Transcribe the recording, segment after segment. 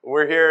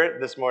We're here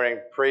this morning.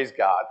 Praise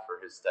God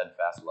for his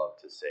steadfast love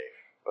to save.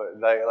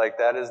 Like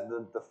that is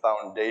the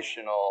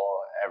foundational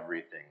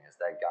everything, is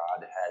that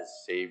God has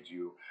saved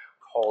you,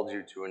 called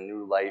you to a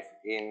new life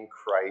in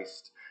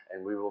Christ,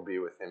 and we will be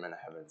with him in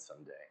heaven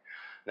someday.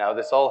 Now,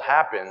 this all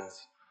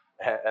happens,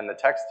 and the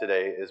text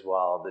today is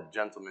while the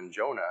gentleman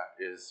Jonah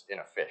is in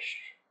a fish,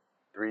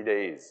 3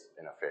 days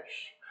in a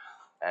fish.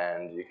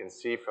 And you can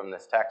see from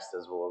this text,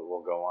 as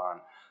we'll go on,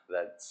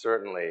 that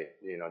certainly,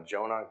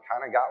 Jonah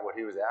kind of got what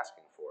he was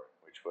asking for,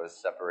 which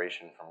was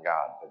separation from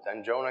God. But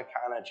then Jonah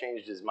kind of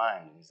changed his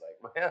mind. And he's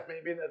like, well,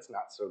 maybe that's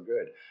not so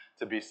good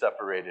to be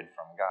separated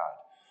from God.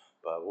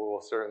 But we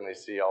will certainly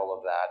see all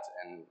of that.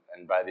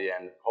 And by the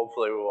end,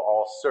 hopefully we will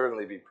all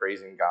certainly be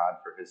praising God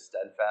for his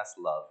steadfast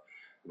love,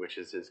 which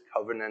is his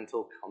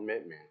covenantal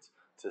commitment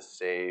to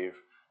save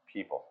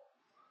people.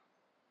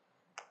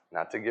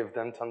 Not to give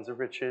them tons of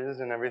riches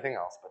and everything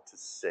else, but to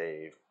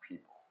save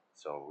people.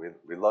 So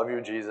we love you,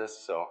 Jesus.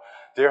 So,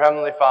 dear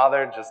Heavenly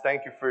Father, just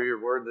thank you for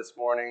your word this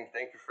morning.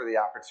 Thank you for the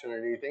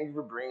opportunity. Thank you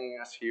for bringing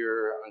us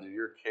here under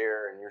your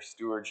care and your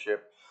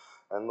stewardship.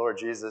 And Lord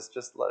Jesus,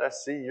 just let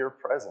us see your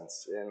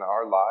presence in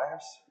our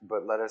lives,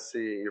 but let us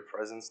see your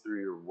presence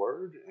through your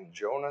word in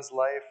Jonah's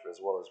life, as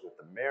well as with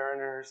the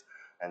mariners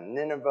and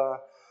Nineveh.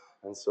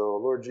 And so,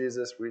 Lord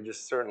Jesus, we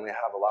just certainly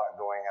have a lot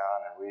going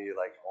on, and we,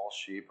 like all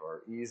sheep,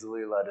 are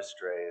easily led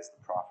astray, as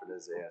the prophet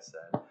Isaiah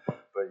said.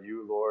 But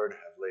you, Lord,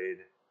 have laid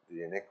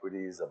the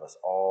iniquities of us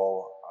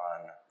all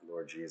on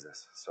Lord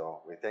Jesus.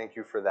 So we thank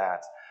you for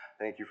that.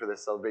 Thank you for the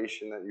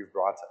salvation that you've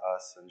brought to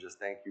us, and just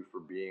thank you for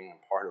being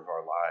a part of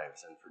our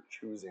lives and for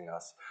choosing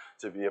us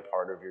to be a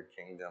part of your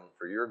kingdom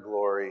for your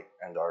glory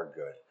and our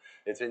good.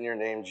 It's in your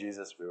name,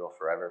 Jesus, we will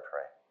forever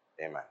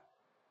pray. Amen.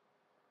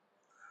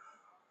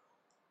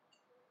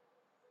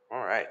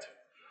 All right.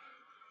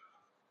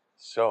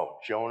 So,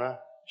 Jonah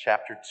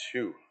chapter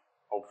 2.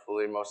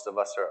 Hopefully most of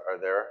us are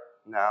there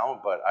now,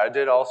 but I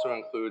did also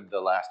include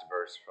the last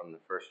verse from the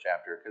first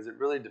chapter because it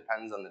really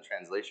depends on the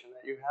translation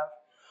that you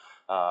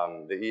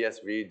have. The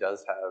ESV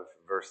does have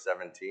verse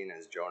 17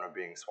 as Jonah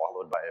being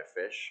swallowed by a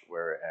fish,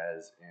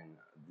 whereas in,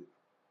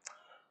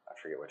 I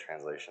forget what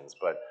translations,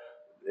 but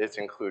it's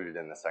included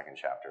in the second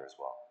chapter as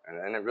well.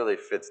 And it really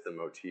fits the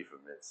motif of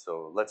it.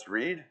 So let's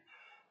read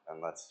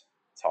and let's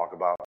talk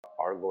about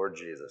our Lord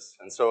Jesus.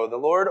 And so the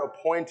Lord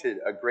appointed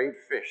a great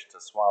fish to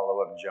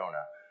swallow up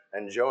Jonah,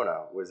 and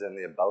Jonah was in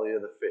the belly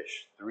of the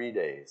fish 3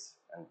 days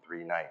and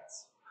 3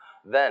 nights.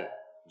 Then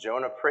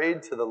Jonah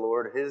prayed to the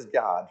Lord his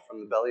God from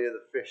the belly of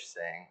the fish,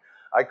 saying,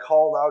 I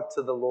called out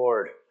to the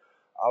Lord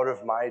out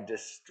of my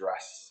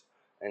distress,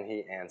 and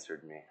he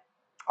answered me.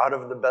 Out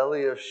of the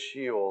belly of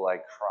Sheol I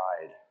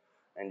cried,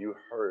 and you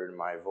heard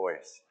my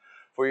voice.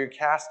 For you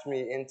cast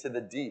me into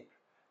the deep,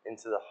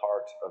 into the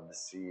heart of the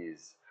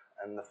seas,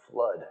 and the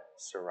flood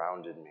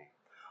surrounded me.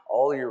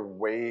 All your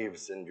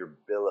waves and your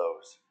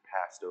billows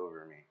passed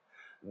over me.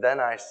 Then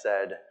I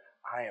said,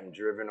 I am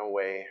driven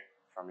away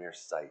from your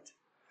sight.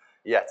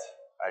 Yet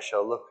I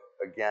shall look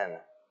again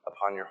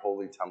upon your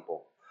holy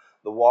temple.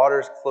 The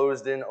waters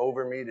closed in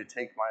over me to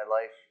take my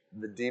life.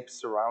 The deep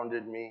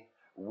surrounded me.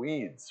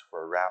 Weeds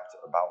were wrapped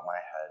about my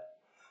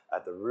head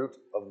at the root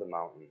of the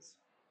mountains.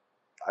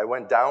 I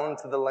went down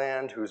to the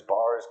land whose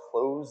bars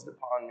closed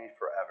upon me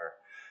forever.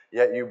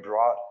 Yet you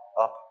brought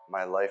up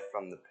my life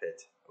from the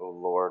pit, O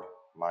Lord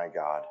my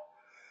God.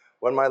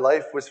 When my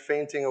life was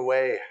fainting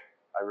away,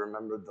 I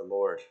remembered the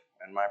Lord,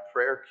 and my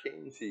prayer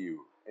came to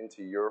you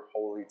into your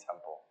holy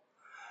temple.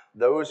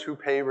 Those who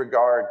pay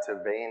regard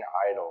to vain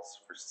idols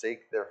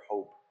forsake their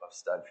hope of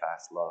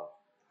steadfast love.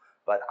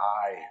 But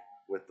I,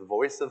 with the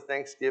voice of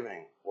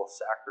thanksgiving, will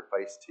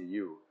sacrifice to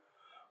you.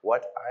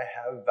 What I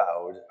have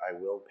vowed, I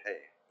will pay.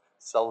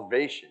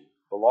 Salvation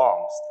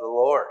belongs to the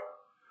Lord.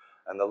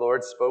 And the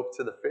Lord spoke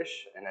to the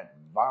fish, and it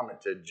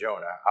vomited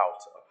Jonah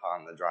out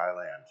upon the dry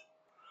land.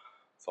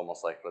 It's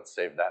almost like, let's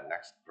save that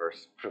next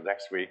verse for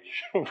next week.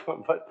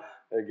 But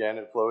again,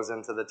 it flows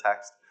into the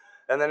text.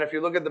 And then if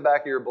you look at the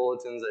back of your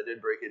bulletins, I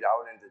did break it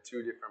out into 2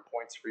 different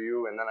points for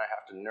you, and then I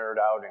have to nerd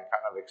out and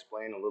kind of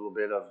explain a little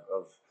bit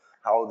of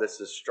how this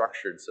is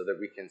structured so that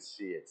we can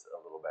see it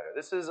a little better.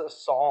 This is a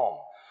psalm,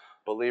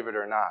 believe it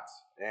or not.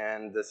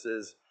 And this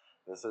is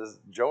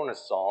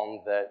Jonah's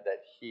psalm that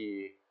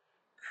he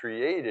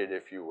created,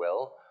 if you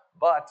will.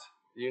 But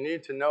you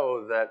need to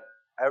know that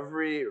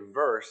every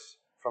verse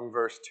from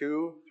verse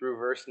 2 through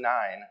verse 9,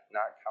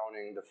 not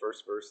counting the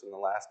first verse and the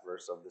last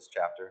verse of this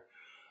chapter,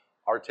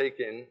 are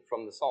taken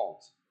from the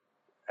Psalms.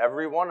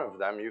 Every one of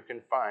them you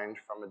can find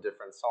from a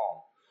different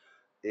psalm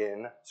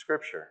in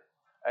Scripture.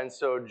 And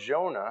so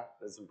Jonah,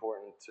 is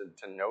important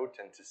to note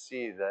and to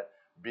see that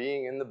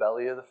being in the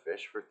belly of the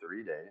fish for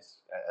 3 days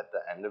at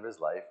the end of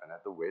his life and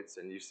at the wits,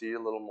 and you see a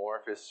little more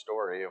of his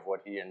story of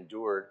what he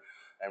endured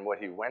and what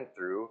he went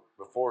through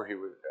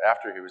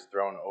after he was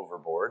thrown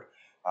overboard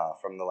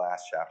from the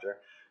last chapter.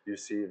 You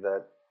see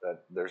that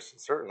there's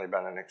certainly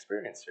been an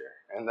experience here,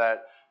 and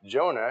that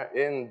Jonah,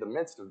 in the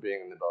midst of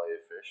being in the belly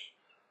of fish,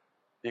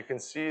 you can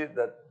see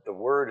that the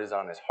word is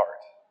on his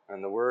heart,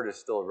 and the word is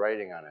still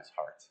writing on his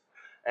heart.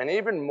 And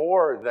even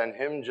more than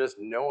him just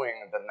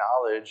knowing the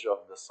knowledge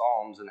of the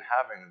Psalms and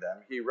having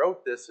them, he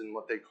wrote this in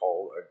what they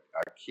call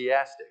a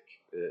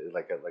chiastic,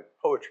 like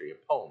poetry, a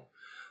poem.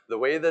 The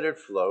way that it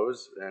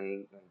flows,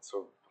 and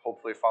so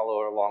hopefully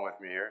follow along with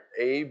me here,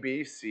 A,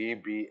 B, C,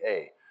 B,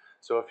 A.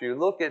 So if you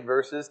look at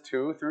verses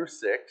 2 through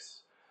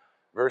 6,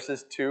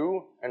 verses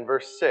 2 and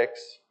verse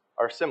 6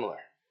 are similar.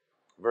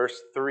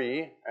 Verse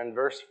 3 and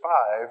verse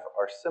 5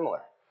 are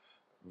similar.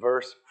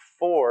 Verse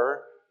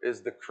 4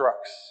 is the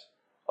crux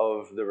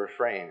of the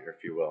refrain,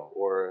 if you will,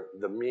 or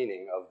the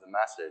meaning of the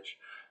message.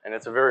 And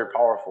it's a very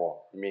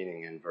powerful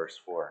meaning in verse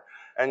 4.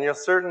 And you'll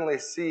certainly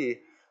see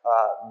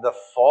the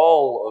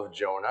fall of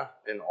Jonah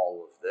in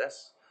all of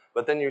this.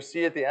 But then you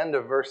see at the end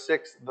of verse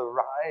 6 the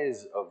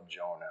rise of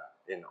Jonah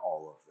in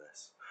all of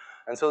this.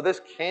 And so this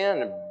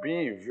can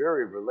be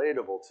very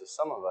relatable to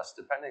some of us,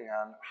 depending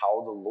on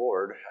how the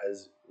Lord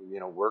has,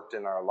 worked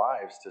in our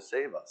lives to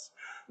save us.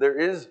 There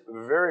is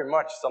very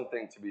much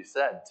something to be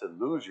said to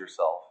lose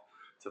yourself,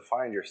 to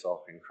find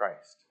yourself in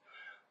Christ.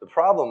 The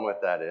problem with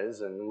that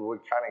is, and we'll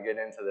kind of get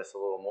into this a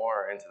little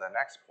more into the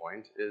next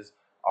point, is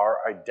our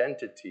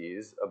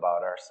identities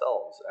about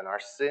ourselves and our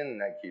sin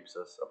that keeps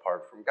us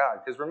apart from God.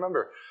 Because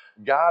remember,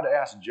 God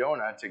asked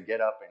Jonah to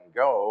get up and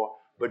go,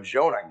 but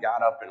Jonah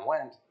got up and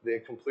went the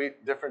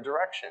complete different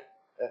direction.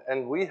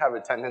 And we have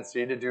a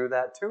tendency to do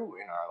that too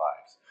in our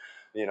lives.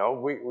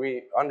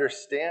 We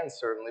understand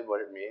certainly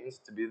what it means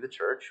to be the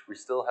church. We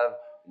still have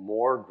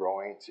more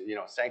growing to,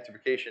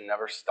 sanctification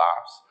never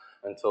stops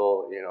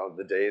until,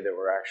 the day that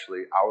we're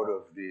actually out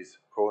of these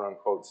quote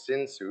unquote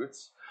sin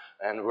suits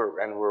and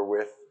we're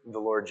with the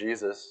Lord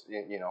Jesus,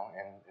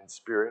 in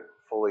spirit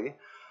fully.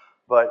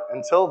 But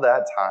until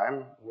that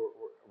time,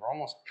 we're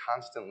almost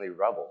constantly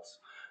rebels.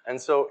 And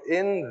so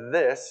in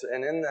this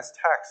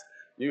text,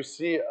 you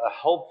see a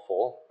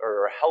helpless,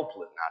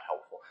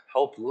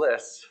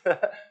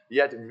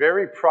 yet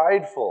very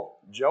prideful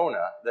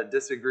Jonah that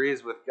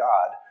disagrees with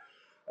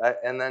God.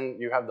 And then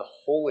you have the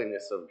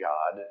holiness of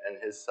God and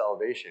his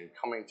salvation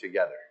coming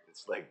together.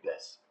 It's like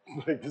this,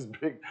 like this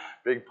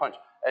big punch.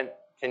 And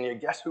can you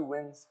guess who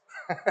wins?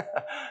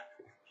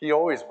 He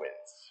always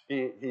wins.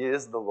 He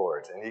is the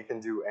Lord, and he can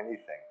do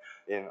anything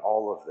in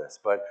all of this.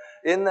 But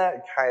in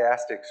that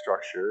chiastic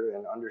structure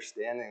and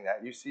understanding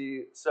that, you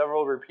see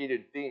several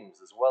repeated themes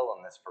as well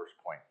in this first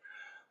point.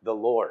 The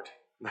Lord,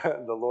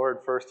 the Lord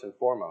first and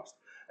foremost.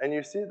 And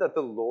you see that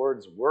the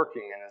Lord's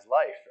working in his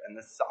life and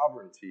the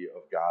sovereignty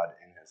of God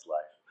in his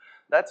life.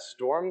 That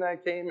storm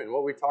that came and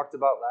what we talked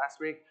about last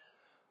week,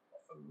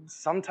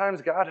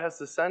 sometimes God has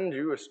to send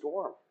you a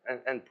storm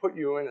and put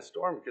you in a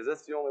storm because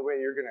that's the only way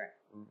you're going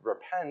to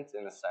repent,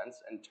 in a sense,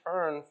 and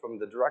turn from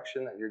the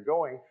direction that you're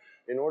going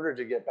in order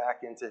to get back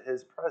into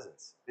his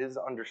presence, his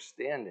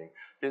understanding,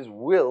 his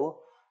will,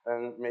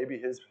 and maybe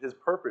his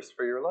purpose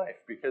for your life.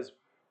 Because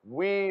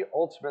we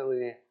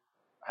ultimately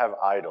have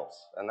idols,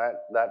 and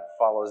that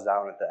follows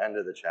down at the end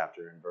of the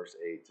chapter in verse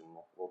 8, and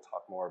we'll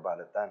talk more about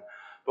it then.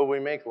 But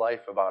we make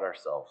life about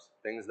ourselves,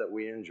 things that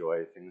we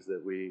enjoy, things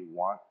that we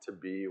want to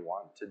be,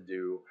 want to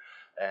do,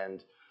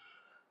 and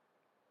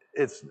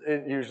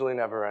it usually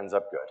never ends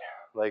up good.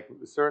 Like,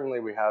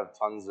 certainly we have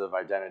tons of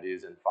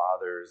identities in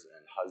fathers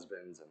and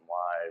husbands and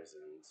wives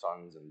and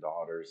sons and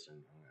daughters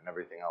and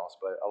everything else,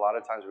 but a lot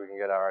of times we can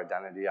get our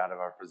identity out of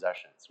our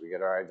possessions. We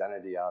get our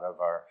identity out of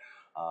our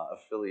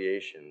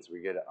affiliations.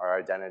 We get our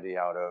identity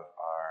out of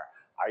our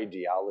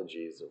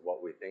ideologies of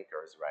what we think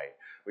is right.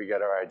 We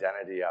get our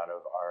identity out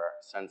of our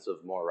sense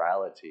of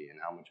morality and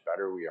how much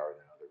better we are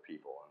than other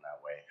people in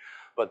that way.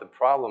 But the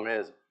problem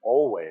is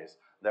always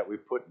that we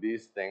put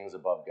these things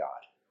above God.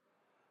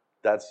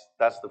 That's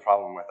the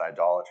problem with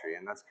idolatry,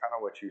 and that's kind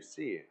of what you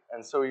see.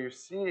 And so you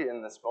see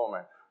in this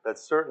moment that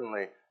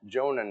certainly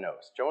Jonah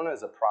knows. Jonah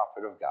is a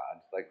prophet of God.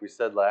 Like we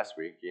said last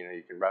week,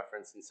 you can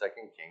reference in 2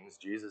 Kings.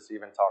 Jesus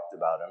even talked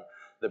about him.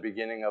 The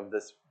beginning of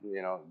this,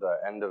 the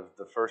end of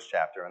the first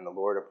chapter, and the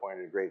Lord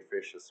appointed a great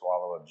fish to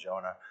swallow up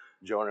Jonah.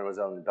 Jonah was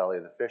on the belly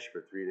of the fish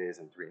for 3 days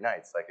and 3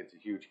 nights. Like, it's a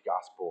huge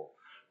gospel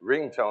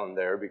ringtone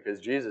there because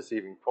Jesus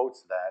even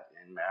quotes that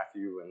in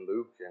Matthew and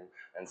Luke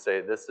and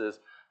say this is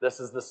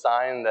the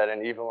sign that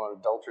an evil and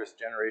adulterous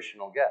generation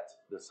will get.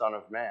 The Son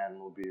of Man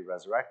will be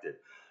resurrected.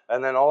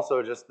 And then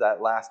also just that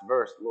last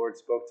verse, the Lord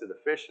spoke to the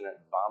fish and it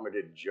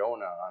vomited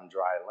Jonah on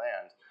dry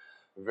land.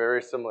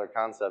 Very similar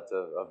concept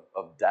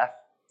of death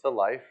to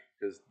life,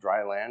 because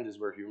dry land is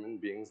where human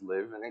beings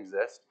live and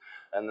exist.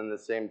 And then the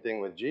same thing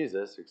with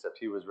Jesus, except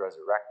he was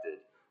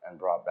resurrected and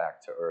brought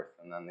back to earth.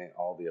 And then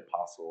all the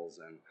apostles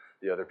and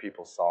the other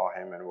people saw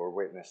him and were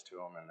witness to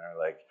him, and they're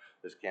like,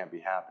 this can't be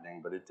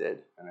happening, but it did,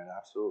 and it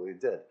absolutely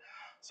did.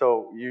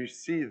 So you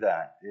see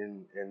that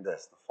in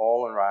this, the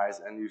fall and rise,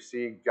 and you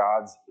see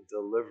God's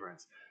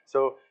deliverance.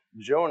 So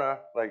Jonah,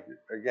 like,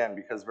 again,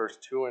 because verse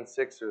 2 and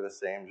 6 are the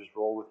same, just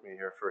roll with me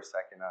here for a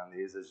second on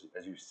these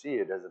as you see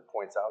it, as it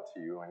points out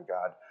to you, and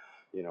God,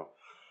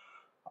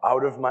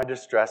 out of my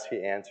distress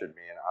he answered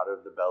me, and out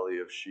of the belly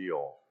of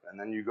Sheol. And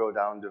then you go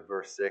down to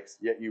verse 6,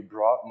 yet you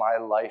brought my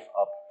life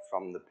up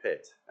from the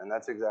pit. And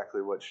that's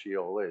exactly what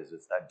Sheol is.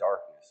 It's that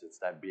darkness. It's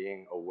that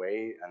being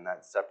away and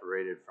that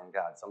separated from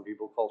God. Some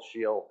people call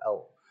Sheol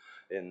hell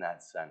in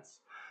that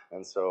sense.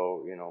 And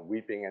so,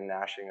 weeping and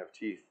gnashing of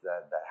teeth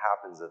that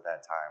happens at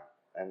that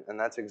time. And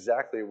that's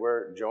exactly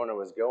where Jonah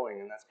was going,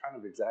 and that's kind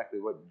of exactly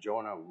what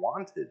Jonah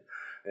wanted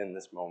in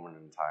this moment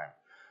in time.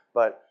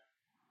 But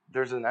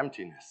there's an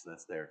emptiness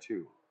that's there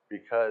too,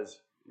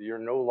 because you're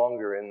no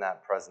longer in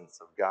that presence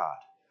of God.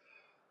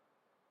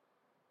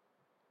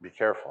 Be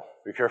careful.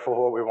 Be careful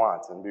what we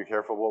want, and be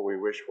careful what we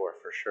wish for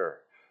sure.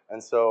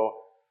 And so,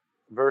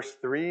 verse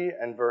 3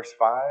 and verse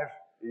 5,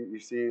 you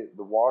see,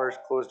 the waters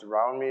closed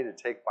around me to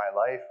take my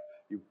life.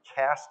 You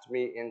cast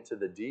me into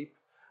the deep.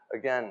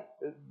 Again,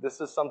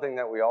 this is something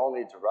that we all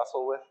need to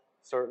wrestle with,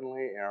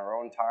 certainly in our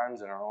own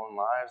times, in our own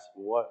lives.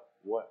 What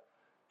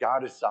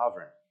God is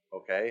sovereign,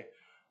 okay?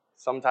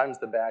 Sometimes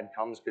the bad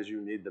comes because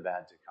you need the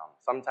bad to come.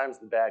 Sometimes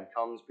the bad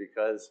comes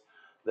because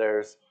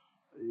there's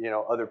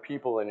other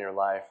people in your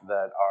life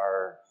that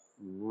are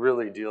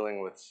really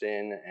dealing with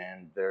sin,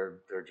 and they're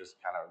just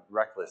kind of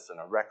reckless and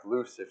a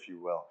recluse, if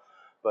you will.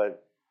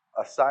 But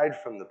aside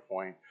from the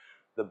point,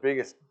 the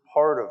biggest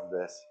part of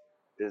this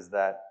is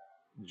that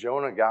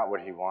Jonah got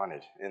what he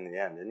wanted in the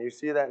end. And you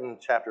see that in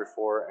chapter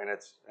 4, and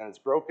it's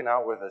broken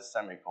out with a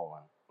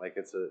semicolon. Like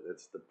it's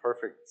the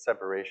perfect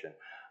separation.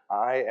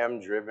 I am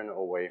driven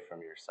away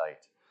from your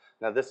sight.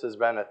 Now, this has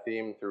been a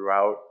theme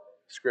throughout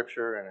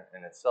Scripture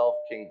in itself.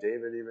 King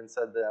David even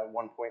said that at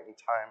one point in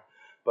time.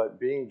 But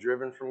being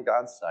driven from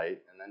God's sight,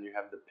 and then you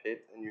have the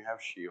pit, and you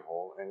have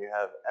Sheol, and you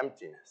have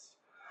emptiness.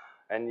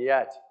 And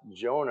yet,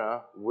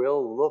 Jonah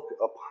will look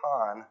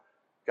upon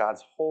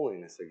God's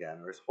holiness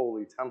again, or his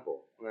holy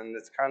temple. And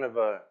it's kind of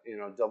a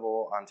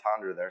double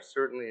entendre there.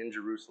 Certainly in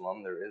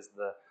Jerusalem, there is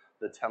the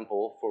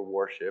temple for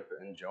worship,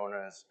 and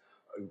Jonah is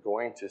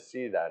going to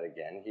see that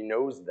again. He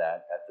knows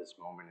that at this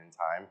moment in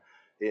time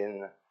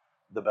in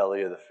the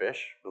belly of the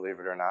fish, believe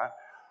it or not,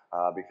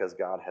 because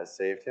God has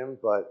saved him.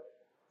 But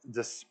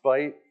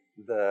despite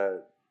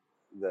the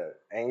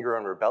anger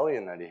and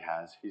rebellion that he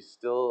has, he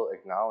still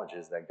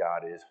acknowledges that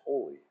God is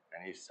holy,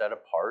 and he's set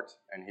apart,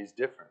 and he's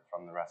different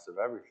from the rest of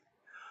everything,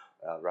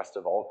 rest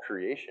of all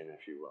creation,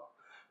 if you will.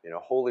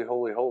 Holy,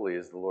 holy, holy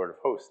is the Lord of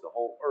hosts. The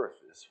whole earth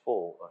is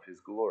full of his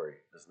glory,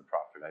 as the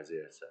prophet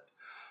Isaiah said.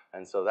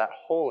 And so that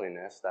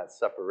holiness, that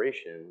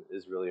separation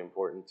is really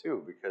important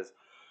too, because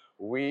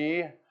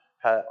we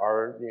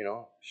are,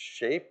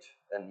 shaped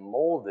and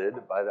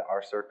molded by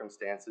our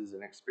circumstances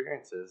and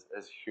experiences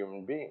as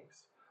human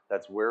beings.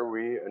 That's where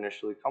we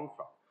initially come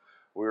from.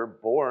 We're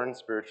born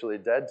spiritually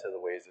dead to the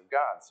ways of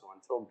God. So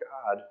until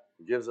God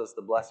gives us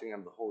the blessing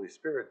of the Holy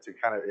Spirit to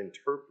kind of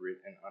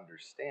interpret and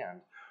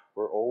understand,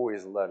 we're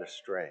always led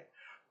astray.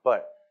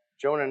 But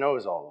Jonah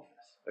knows all of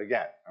this.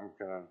 Again, I'm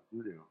kind of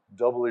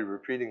doubly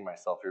repeating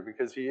myself here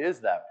because he is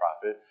that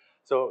prophet.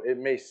 So it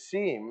may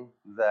seem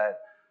that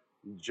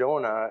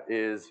Jonah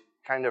is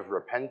kind of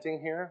repenting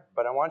here,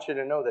 but I want you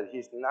to know that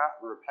he's not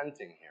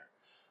repenting here.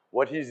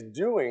 What he's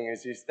doing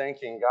is he's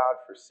thanking God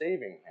for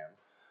saving him,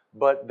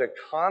 but the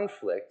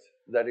conflict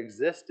that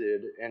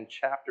existed in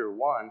chapter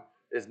 1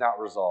 is not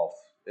resolved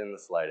in the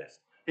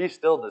slightest. He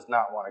still does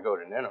not want to go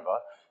to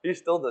Nineveh. He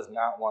still does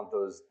not want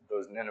the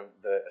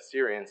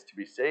Assyrians to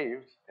be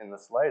saved in the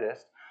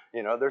slightest.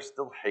 There's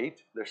still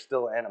hate, there's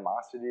still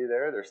animosity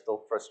there, there's still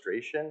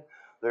frustration,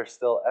 there's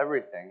still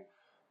everything.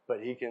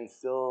 But he can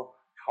still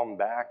come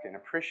back and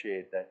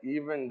appreciate that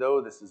even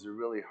though this is a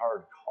really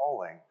hard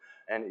calling,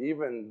 and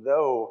even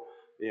though,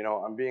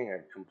 I'm being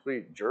a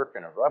complete jerk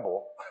and a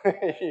rebel,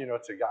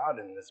 to God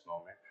in this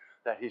moment,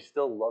 that he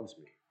still loves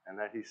me and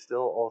that he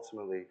still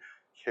ultimately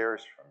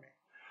cares for me.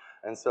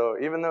 And so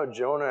even though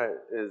Jonah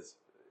is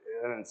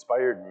an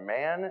inspired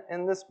man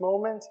in this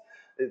moment,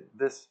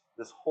 this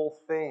whole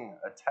thing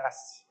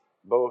attests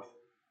both,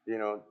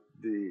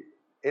 the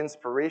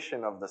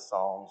inspiration of the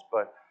Psalms,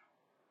 but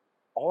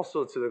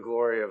also to the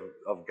glory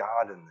of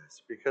God in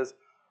this. Because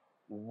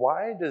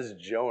why does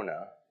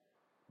Jonah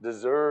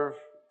deserve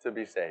to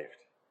be saved?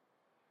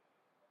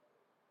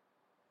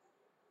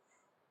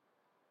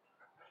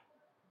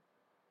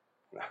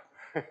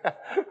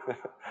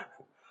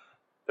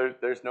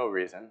 There's no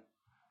reason.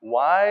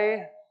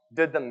 Why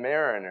did the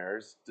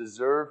mariners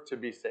deserve to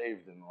be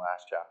saved in the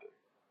last chapter?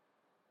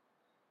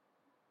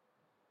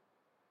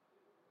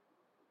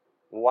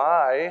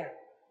 Why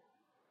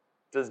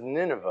does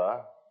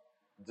Nineveh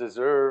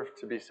deserve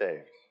to be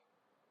saved?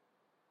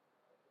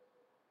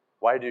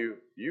 Why do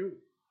you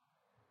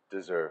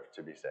deserve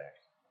to be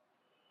saved?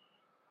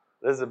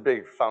 This is a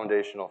big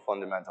foundational,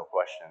 fundamental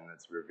question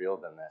that's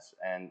revealed in this.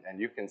 And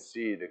you can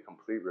see the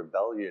complete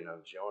rebellion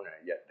of Jonah,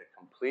 yet the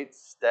complete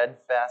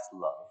steadfast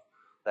love,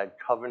 that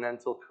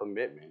covenantal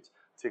commitment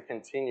to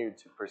continue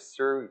to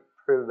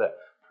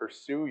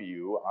pursue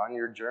you on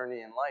your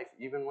journey in life,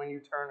 even when you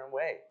turn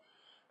away.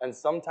 And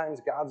sometimes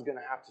God's going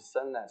to have to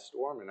send that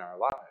storm in our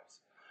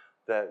lives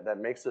that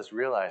makes us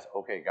realize,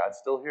 okay, God's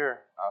still here.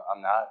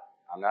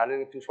 I'm not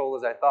in control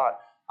as I thought.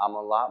 I'm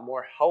a lot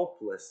more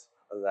helpless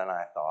than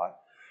I thought.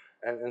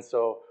 And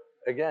so,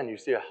 again, you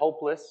see a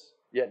helpless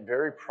yet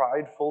very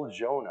prideful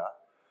Jonah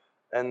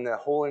and the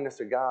holiness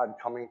of God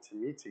coming to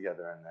meet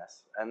together in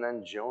this. And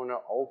then Jonah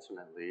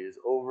ultimately is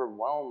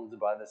overwhelmed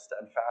by the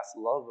steadfast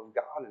love of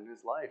God in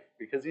his life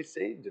because he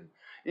saved him,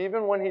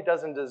 even when he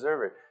doesn't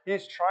deserve it.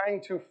 He's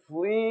trying to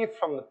flee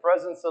from the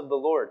presence of the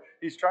Lord.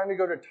 He's trying to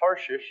go to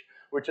Tarshish,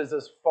 which is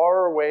as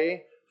far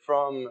away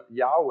from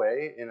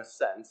Yahweh in a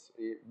sense.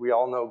 We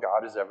all know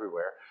God is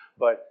everywhere,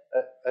 but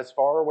as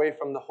far away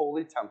from the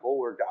holy temple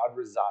where God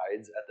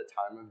resides at the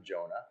time of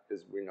Jonah,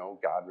 because we know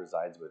God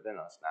resides within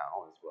us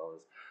now as well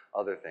as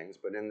other things,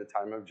 but in the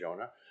time of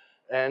Jonah,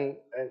 and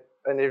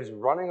he's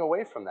running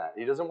away from that.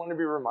 He doesn't want to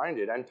be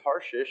reminded. And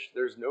Tarshish,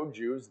 there's no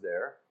Jews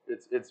there.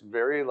 It's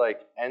very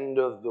like end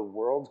of the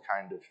world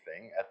kind of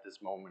thing at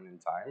this moment in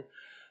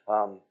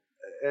time.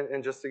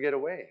 And just to get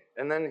away.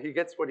 And then he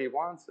gets what he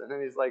wants, and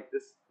then he's like,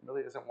 this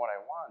really isn't what I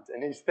want.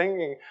 And he's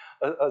singing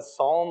a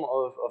psalm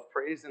of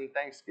praise and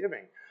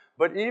thanksgiving.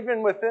 But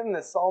even within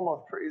this psalm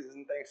of praise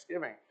and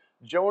thanksgiving,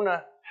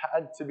 Jonah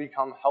had to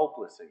become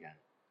helpless again.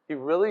 He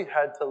really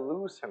had to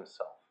lose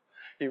himself.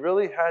 He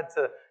really had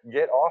to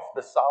get off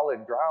the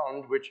solid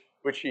ground,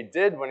 which he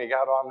did when he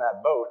got on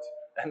that boat,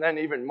 and then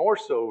even more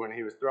so when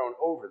he was thrown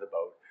over the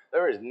boat.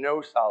 There is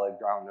no solid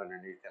ground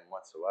underneath him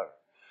whatsoever.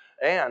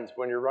 And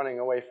when you're running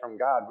away from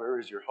God, where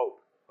is your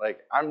hope?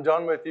 Like, I'm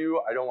done with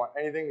you. I don't want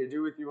anything to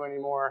do with you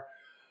anymore.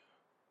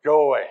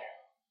 Go away.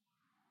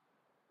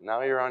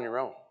 Now you're on your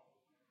own.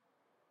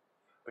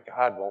 But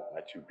God won't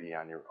let you be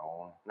on your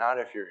own, not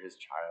if you're his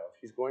child.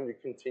 He's going to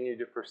continue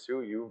to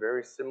pursue you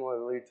very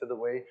similarly to the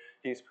way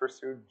he's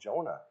pursued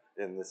Jonah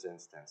in this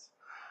instance.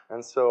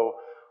 And so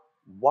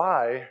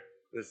why,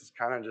 this is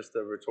kind of just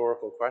a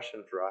rhetorical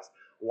question for us,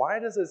 why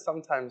does it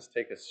sometimes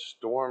take a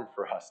storm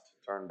for us to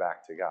turn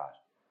back to God?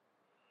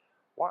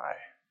 Why?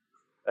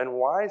 And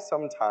why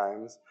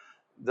sometimes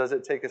does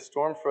it take a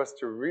storm for us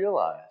to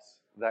realize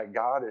that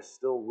God is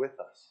still with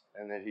us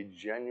and that he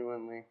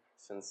genuinely,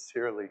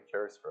 sincerely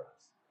cares for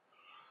us?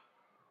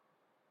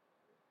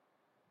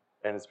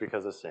 And it's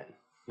because of sin.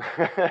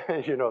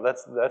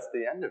 That's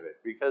the end of it.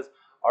 Because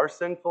our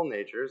sinful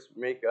natures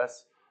make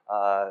us,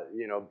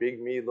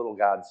 big me, little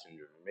God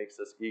syndrome. It makes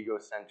us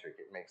egocentric.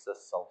 It makes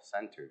us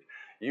self-centered.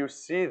 You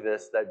see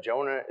this, that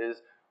Jonah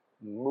is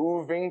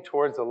moving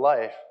towards a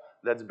life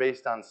that's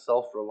based on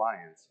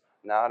self-reliance,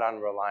 not on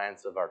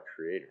reliance of our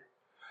Creator.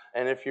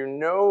 And if you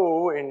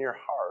know in your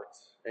heart,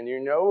 and you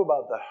know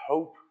about the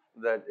hope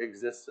that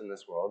exists in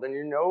this world, and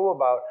you know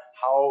about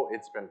how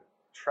it's been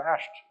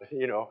trashed,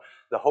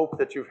 the hope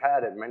that you've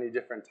had at many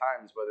different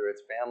times, whether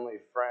it's family,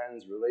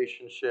 friends,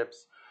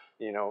 relationships,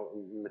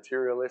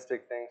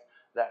 materialistic things,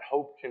 that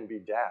hope can be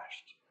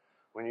dashed.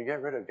 When you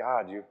get rid of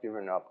God, you've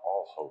given up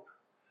all hope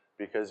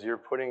because you're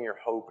putting your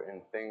hope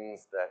in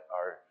things that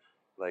are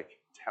like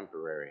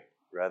temporary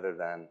rather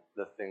than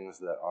the things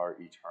that are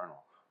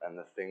eternal and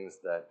the things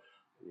that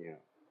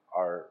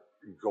are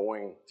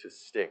going to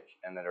stick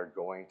and that are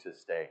going to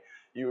stay.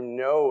 You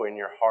know in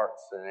your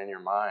hearts and in your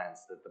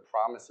minds that the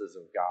promises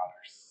of God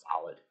are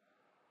solid.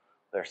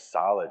 They're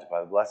solid.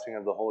 By the blessing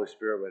of the Holy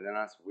Spirit within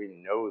us, we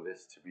know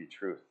this to be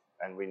truth.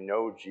 And we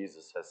know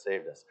Jesus has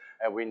saved us.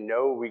 And we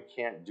know we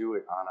can't do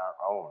it on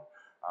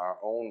our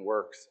own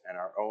works and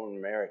our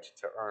own merit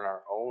to earn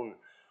our own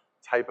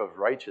type of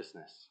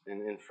righteousness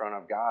in front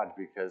of God,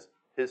 because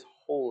his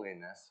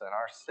holiness and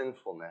our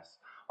sinfulness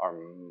are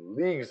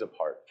leagues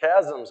apart,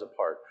 chasms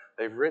apart.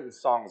 They've written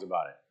songs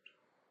about it.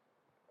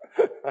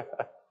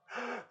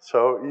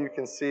 So you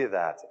can see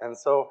that. And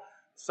so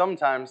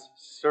sometimes,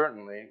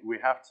 certainly, we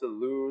have to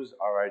lose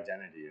our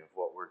identity of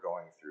what we're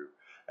going through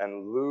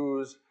and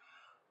lose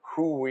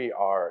who we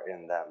are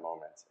in that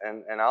moment.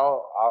 And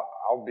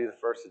I'll be the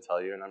first to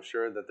tell you, and I'm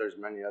sure that there's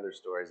many other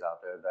stories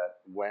out there, that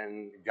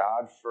when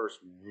God first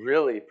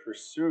really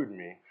pursued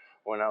me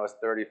when I was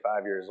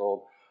 35 years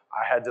old,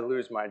 I had to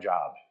lose my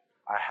job.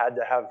 I had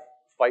to have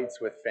fights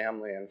with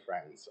family and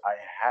friends. I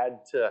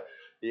had to,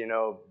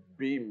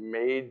 be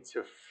made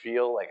to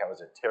feel like I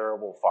was a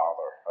terrible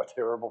father, a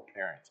terrible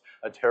parent,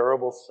 a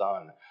terrible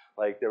son.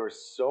 Like there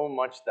was so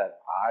much that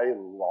I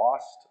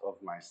lost of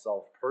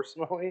myself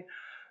personally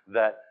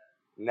that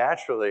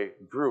naturally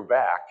grew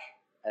back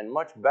and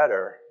much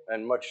better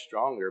and much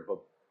stronger, but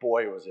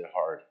boy was it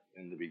hard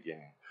in the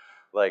beginning.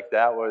 Like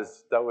that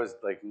was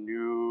like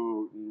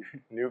new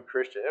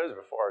Christian. It was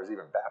before I was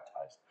even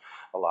baptized.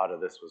 A lot of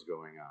this was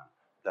going on.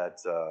 That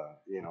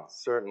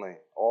certainly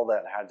all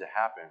that had to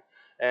happen.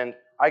 And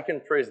I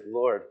can praise the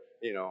Lord,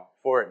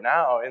 for it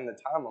now. In the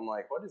time, I'm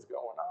like, what is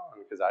going on?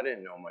 Because I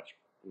didn't know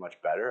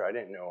much better. I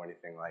didn't know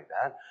anything like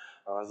that.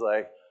 I was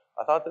like,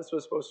 I thought this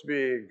was supposed to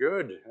be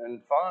good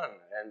and fun.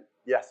 And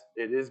yes,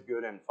 it is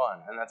good and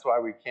fun. And that's why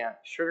we can't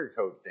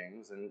sugarcoat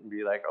things and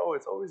be like, oh,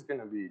 it's always going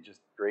to be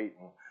just great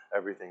and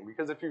everything.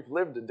 Because if you've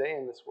lived a day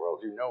in this world,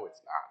 you know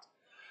it's not.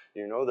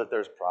 You know that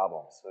there's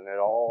problems. And it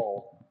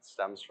all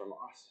stems from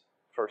us,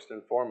 first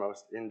and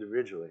foremost,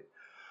 individually.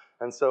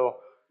 And so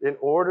in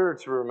order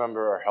to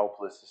remember our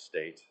helpless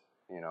estate,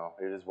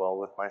 it is well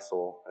with my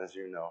soul, as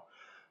you know,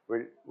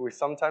 We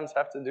sometimes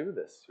have to do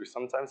this. We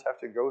sometimes have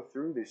to go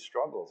through these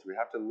struggles. We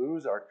have to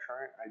lose our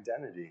current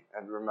identity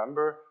and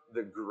remember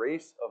the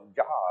grace of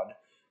God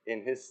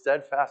in his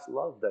steadfast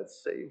love that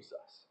saves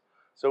us.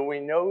 So we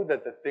know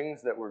that the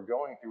things that we're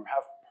going through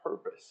have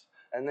purpose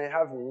and they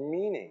have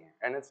meaning,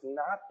 and it's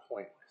not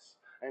pointless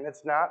and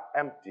it's not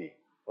empty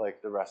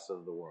like the rest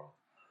of the world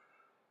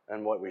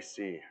and what we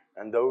see,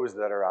 and those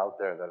that are out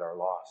there that are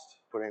lost,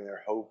 putting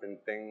their hope in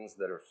things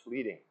that are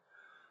fleeting,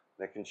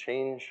 that can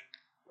change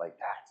like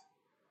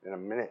that in a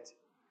minute.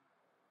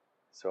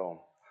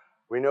 So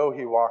we know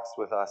he walks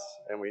with us,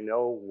 and we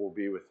know we'll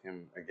be with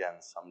him again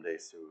someday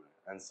soon.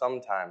 And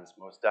sometimes,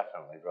 most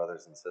definitely,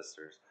 brothers and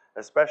sisters,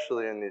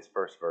 especially in these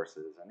first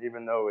verses. And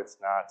even though it's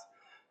not,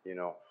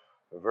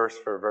 verse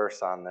for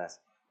verse on this,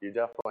 you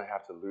definitely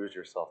have to lose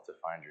yourself to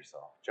find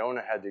yourself.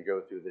 Jonah had to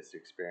go through this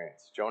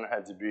experience. Jonah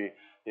had to be,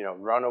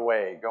 run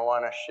away, go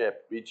on a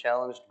ship, be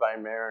challenged by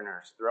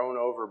mariners, thrown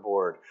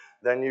overboard.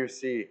 Then you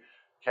see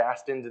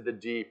cast into the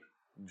deep,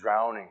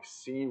 drowning,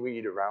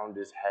 seaweed around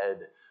his head.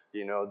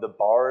 The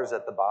bars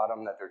at the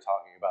bottom that they're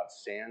talking about,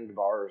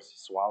 sandbars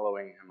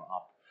swallowing him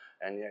up.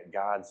 And yet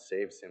God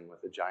saves him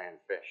with a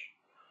giant fish.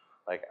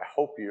 Like, I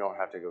hope you don't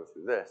have to go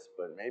through this,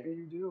 but maybe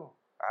you do.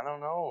 I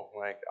don't know.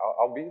 Like,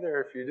 I'll be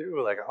there if you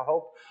do. Like, I'll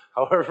help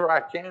however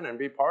I can and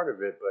be part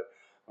of it. But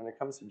when it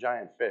comes to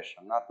giant fish,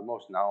 I'm not the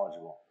most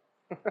knowledgeable.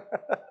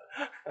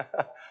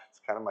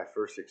 It's kind of my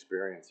first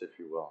experience, if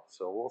you will.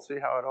 So we'll see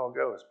how it all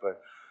goes.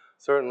 But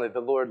certainly the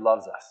Lord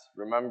loves us.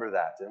 Remember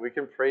that. And we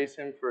can praise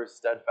him for his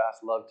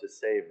steadfast love to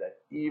save, that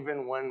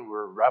even when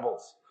we're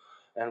rebels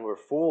and we're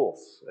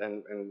fools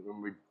and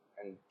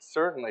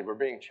certainly we're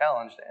being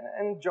challenged,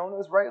 and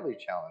Jonah's rightly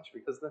challenged,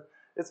 because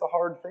it's a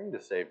hard thing to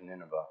save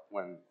Nineveh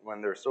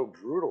when they're so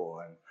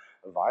brutal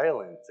and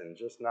violent and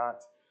just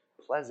not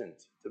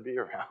pleasant to be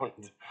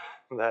around.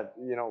 That,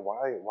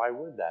 why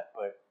would that?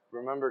 But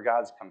remember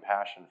God's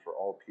compassion for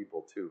all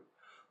people too.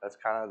 That's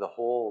kind of the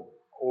whole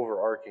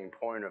overarching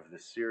point of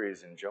this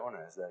series in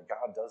Jonah, is that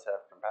God does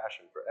have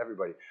compassion for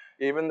everybody,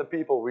 even the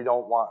people we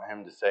don't want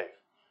him to save.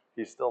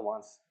 He still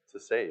wants to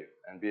save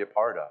and be a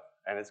part of,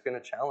 and it's going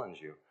to challenge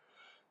you.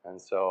 And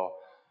so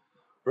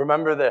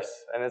remember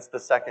this, and it's the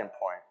second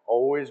point.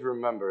 Always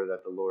remember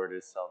that the Lord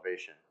is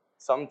salvation.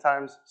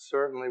 Sometimes,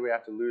 certainly, we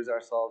have to lose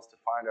ourselves to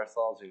find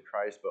ourselves in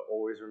Christ, but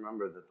always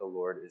remember that the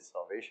Lord is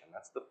salvation.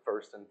 That's the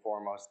first and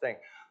foremost thing.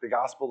 The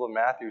Gospel of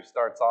Matthew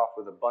starts off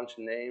with a bunch of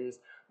names.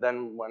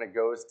 Then when it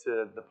goes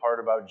to the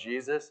part about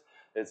Jesus,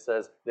 it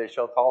says, they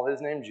shall call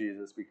his name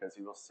Jesus because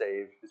he will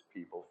save his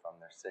people from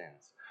their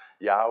sins.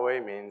 Yahweh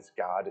means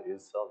God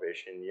is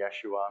salvation.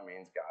 Yeshua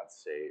means God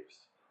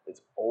saves.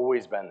 It's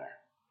always been there.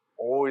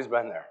 Always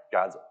been there.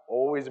 God's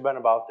always been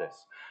about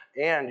this.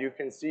 And you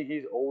can see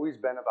he's always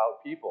been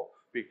about people,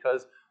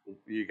 because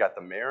you got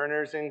the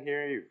mariners in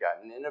here, you've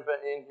got Nineveh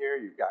in here,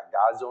 you've got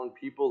God's own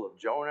people of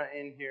Jonah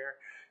in here,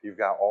 you've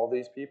got all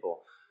these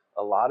people.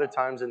 A lot of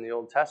times in the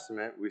Old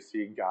Testament, we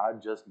see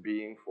God just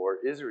being for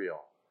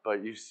Israel.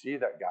 But you see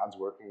that God's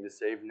working to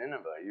save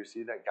Nineveh. You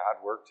see that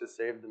God worked to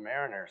save the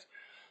mariners.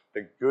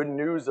 The good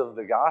news of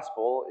the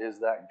gospel is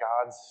that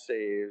God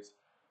saves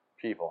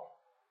people.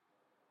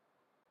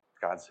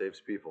 God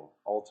saves people,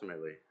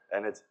 ultimately.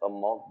 And it's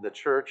the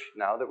church,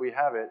 now that we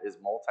have it, is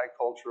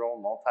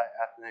multicultural,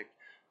 multi-ethnic,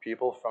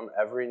 people from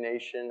every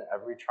nation,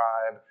 every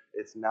tribe.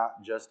 It's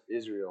not just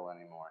Israel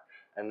anymore.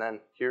 And then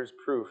here's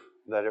proof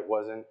that it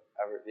wasn't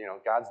ever,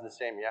 God's the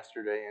same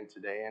yesterday and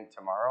today and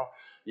tomorrow.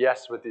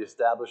 Yes, with the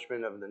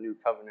establishment of the new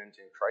covenant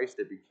in Christ,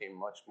 it became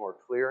much more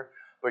clear.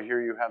 But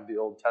here you have the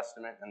Old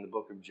Testament and the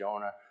book of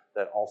Jonah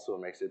that also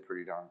makes it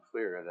pretty darn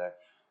clear that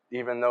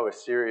even though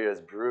Assyria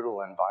is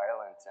brutal and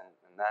violent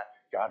and that,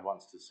 God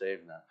wants to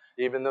save them.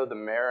 Even though the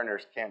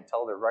mariners can't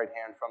tell their right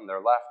hand from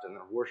their left and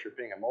they're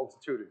worshiping a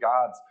multitude of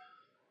gods,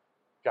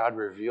 God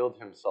revealed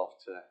himself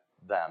to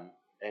them,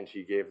 and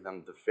he gave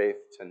them the faith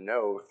to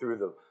know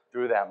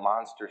through that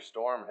monster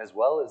storm, as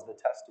well as the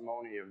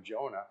testimony of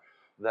Jonah,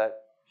 that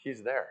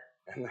he's there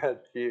and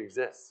that he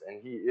exists and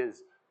he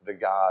is the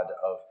God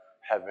of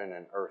heaven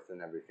and earth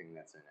and everything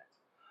that's in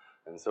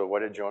it. And so what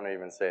did Jonah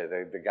even say?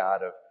 The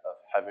God of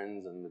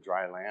heavens and the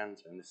dry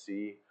land and the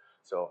sea.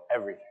 So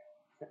everything.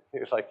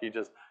 It's like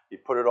he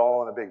put it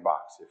all in a big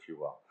box, if you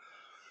will.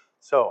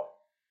 So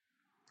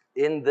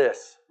in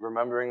this,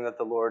 remembering that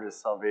the Lord is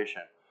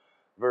salvation,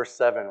 verse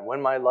 7,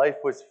 when my life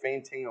was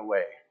fainting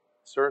away.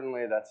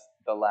 Certainly that's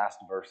the last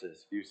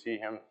verses. You see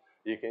him,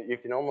 you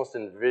can almost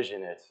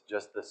envision it,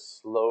 just the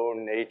slow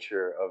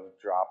nature of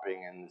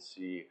dropping in the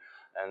sea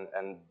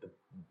and the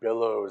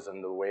billows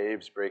and the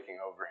waves breaking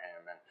over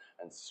him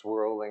and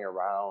swirling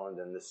around,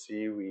 and the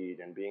seaweed,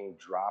 and being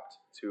dropped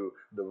to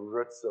the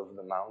roots of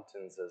the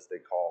mountains, as they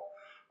call,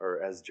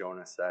 or as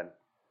Jonah said.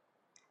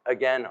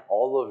 Again,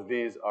 all of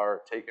these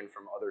are taken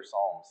from other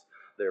Psalms.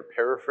 They're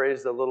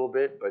paraphrased a little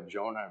bit, but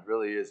Jonah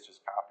really is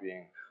just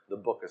copying the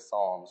book of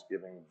Psalms,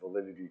 giving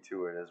validity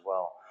to it as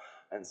well.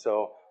 And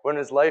so when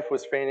his life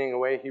was fading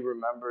away, he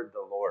remembered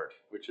the Lord,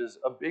 which is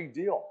a big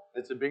deal.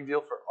 It's a big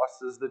deal for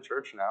us as the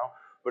church now,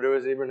 but it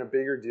was even a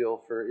bigger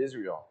deal for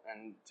Israel.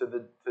 And to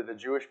the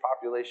Jewish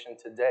population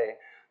today,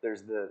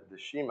 there's the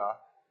Shema,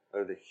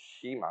 or the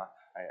Shema.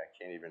 I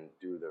can't even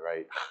do the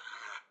right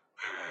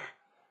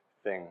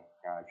thing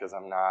because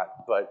I'm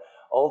not. But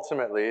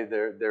ultimately,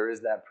 there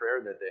is that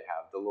prayer that they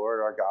have. The Lord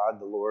our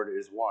God, the Lord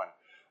is one.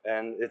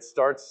 And it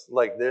starts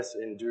like this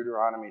in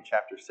Deuteronomy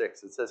chapter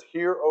 6. It says,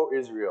 "Hear, O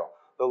Israel,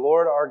 the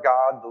Lord our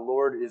God, the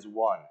Lord is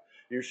one.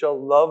 You shall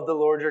love the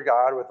Lord your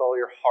God with all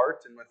your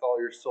heart and with all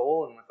your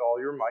soul and with all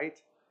your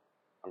might."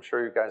 I'm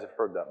sure you guys have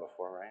heard that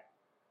before, right?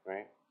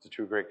 Right? The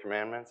two great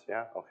commandments,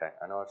 yeah? Okay,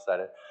 I know I've said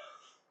it.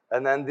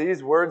 "And then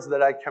these words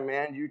that I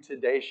command you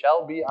today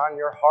shall be on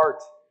your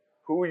heart."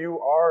 Who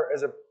you are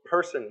as a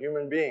person,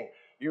 human being.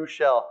 "You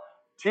shall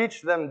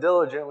teach them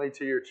diligently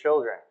to your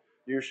children.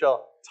 You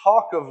shall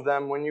talk of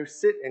them when you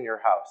sit in your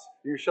house.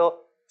 You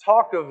shall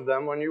talk of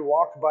them when you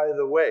walk by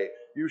the way.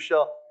 You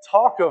shall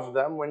talk of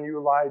them when you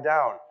lie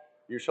down.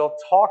 You shall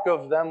talk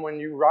of them when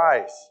you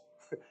rise.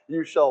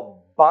 You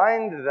shall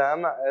bind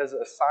them as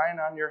a sign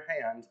on your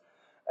hand,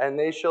 and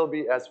they shall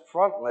be as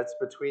frontlets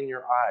between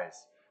your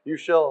eyes. You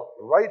shall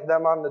write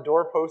them on the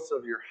doorposts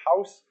of your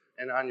house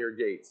and on your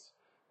gates."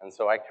 And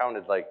so I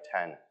counted like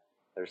 10.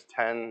 There's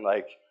 10,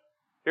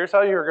 here's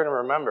how you're going to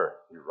remember.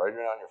 You write it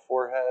on your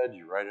forehead,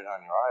 you write it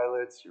on your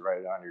eyelids, you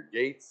write it on your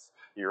gates,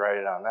 you write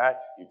it on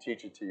that, you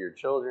teach it to your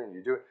children,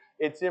 you do it.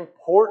 It's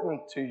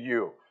important to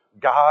you.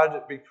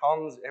 God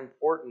becomes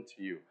important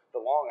to you. The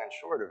long and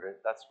short of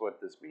it, that's what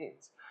this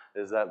means,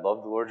 is that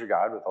love the Lord your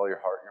God with all your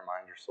heart, your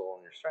mind, your soul,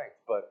 and your strength.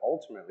 But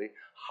ultimately,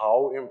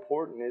 how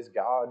important is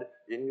God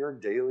in your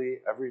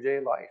daily, everyday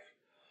life?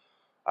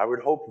 I would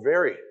hope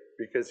very,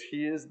 because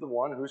he is the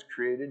one who's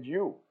created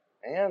you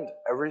and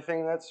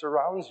everything that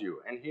surrounds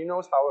you, and he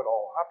knows how it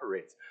all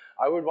operates.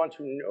 I would want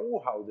to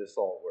know how this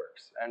all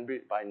works, and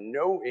by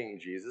knowing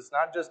Jesus,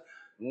 not just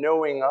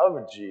knowing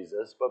of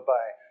Jesus, but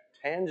by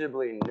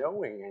tangibly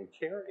knowing and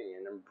caring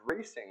and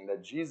embracing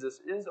that Jesus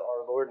is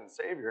our Lord and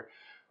Savior,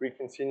 we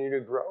continue to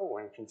grow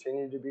and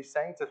continue to be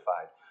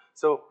sanctified.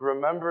 So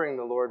remembering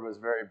the Lord was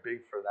very big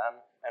for them,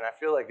 and I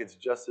feel like it's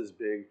just as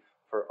big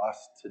for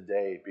us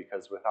today,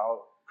 because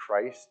without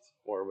Christ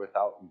or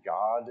without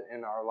God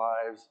in our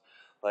lives,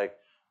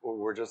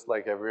 we're just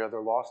like every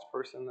other lost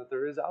person that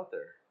there is out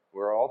there.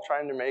 We're all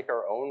trying to make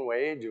our own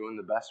way, doing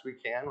the best we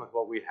can with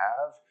what we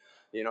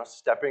have,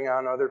 stepping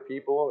on other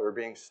people or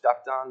being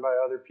stepped on by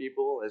other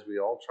people as we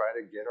all try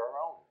to get our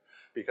own,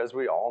 because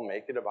we all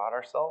make it about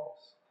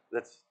ourselves.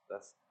 That's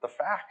the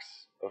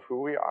facts of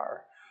who we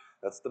are.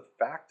 That's the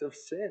fact of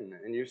sin,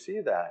 and you see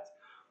that.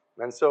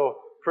 And so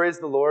praise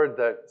the Lord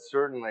that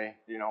certainly,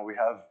 we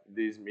have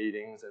these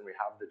meetings and we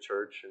have the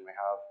church and we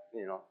have,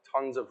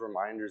 tons of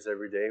reminders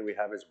every day. We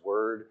have his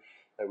word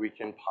that we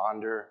can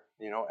ponder,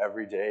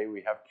 every day.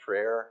 We have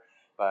prayer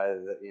by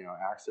the,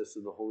 access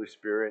to the Holy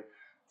Spirit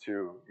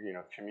to,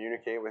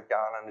 communicate with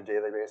God on a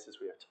daily basis.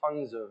 We have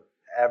tons of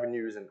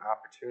avenues and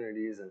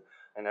opportunities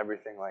and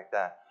everything like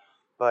that.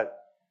 But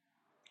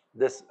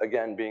this,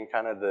 again, being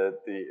kind of the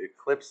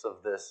eclipse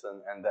of this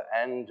and the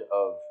end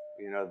of,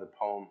 the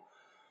poem,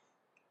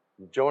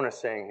 Jonah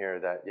saying here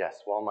that,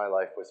 yes, while my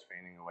life was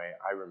fading away,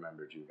 I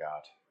remembered you,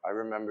 God. I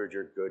remembered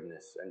your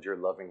goodness and your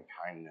loving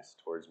kindness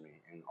towards me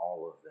in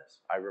all of this.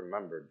 I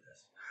remembered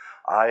this.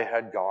 I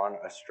had gone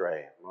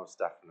astray, most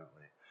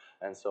definitely.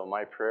 And so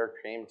my prayer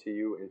came to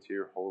you into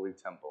your holy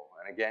temple.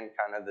 And again,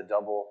 kind of the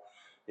double,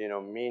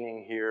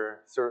 meaning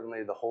here.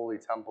 Certainly the holy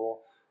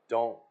temple,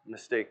 don't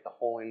mistake the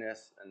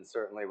holiness. And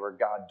certainly where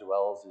God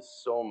dwells is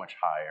so much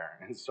higher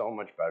and so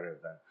much better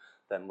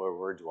than where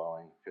we're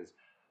dwelling, because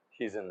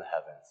he's in the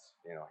heavens.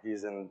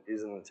 He's in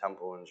the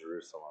temple in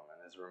Jerusalem, and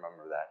let's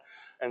remember that.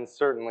 And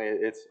certainly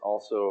it's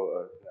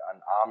also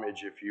an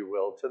homage, if you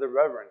will, to the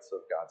reverence of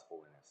God's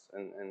holiness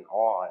and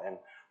awe and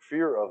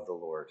fear of the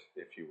Lord,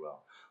 if you will.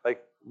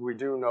 Like, we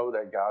do know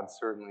that God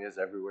certainly is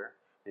everywhere.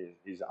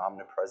 He's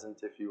omnipresent,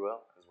 if you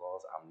will, as well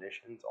as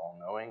omniscient,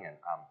 all-knowing, and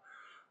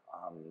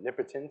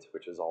omnipotent,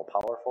 which is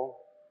all-powerful.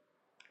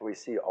 We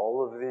see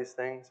all of these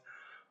things,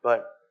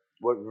 but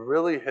what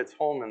really hits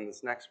home in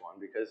this next one,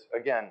 because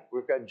again,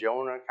 we've got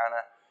Jonah kind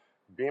of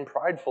being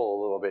prideful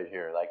a little bit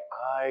here. Like,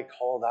 I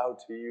called out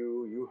to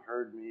you, you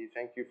heard me,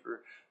 thank you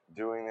for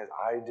doing this.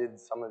 I did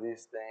some of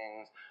these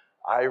things.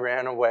 I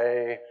ran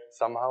away.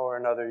 Somehow or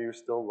another, you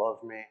still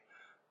love me.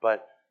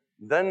 But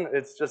then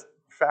it's just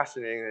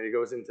fascinating that he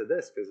goes into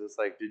this, because it's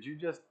like, did you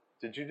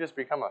just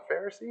become a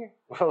Pharisee?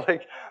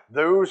 Like,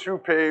 those who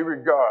pay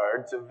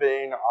regard to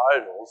vain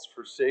idols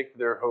forsake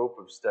their hope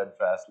of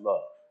steadfast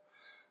love.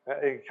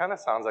 It kind of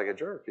sounds like a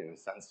jerk in a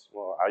sense.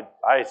 Well,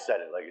 I said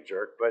it like a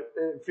jerk, but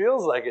it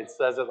feels like it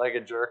says it like a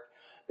jerk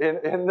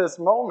in this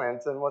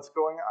moment and what's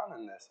going on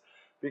in this.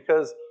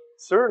 Because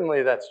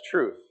certainly that's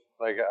truth.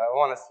 Like, I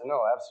want us to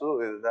know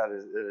absolutely that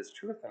it is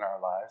truth in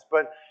our lives.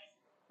 But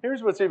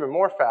here's what's even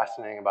more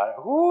fascinating about it.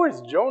 Who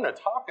is Jonah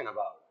talking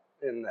about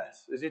in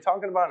this? Is he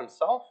talking about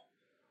himself?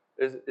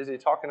 Is he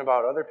talking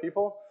about other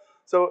people?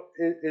 So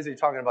is he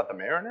talking about the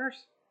mariners?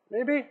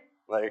 Maybe?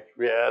 Like,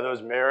 yeah,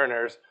 those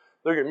mariners.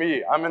 Look at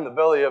me. I'm in the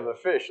belly of a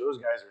fish. Those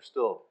guys are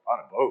still on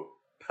a boat.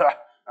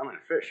 I'm in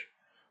a fish.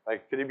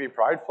 Like, could he be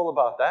prideful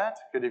about that?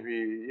 Could he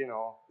be,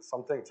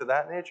 something to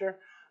that nature?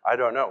 I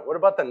don't know. What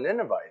about the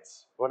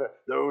Ninevites? What are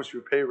those who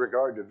pay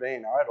regard to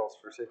vain idols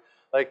for say?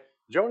 Like,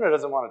 Jonah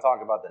doesn't want to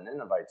talk about the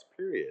Ninevites,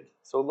 period.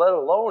 So let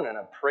alone in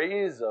a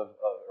praise of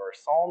or a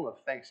psalm of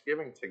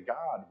thanksgiving to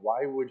God,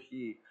 why would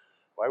he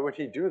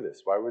do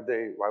this? Why would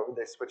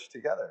they switch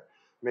together?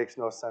 Makes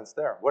no sense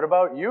there. What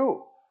about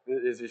you?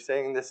 Is he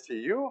saying this to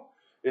you?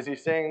 Is he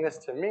saying this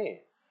to me?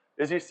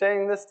 Is he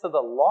saying this to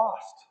the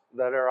lost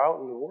that are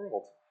out in the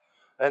world?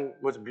 And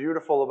what's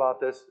beautiful about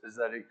this is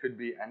that it could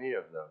be any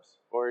of those,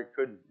 or it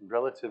could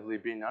relatively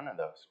be none of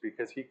those,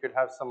 because he could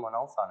have someone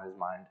else on his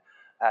mind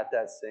at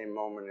that same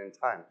moment in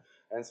time.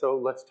 And so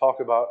let's talk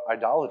about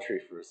idolatry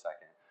for a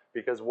second,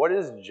 because what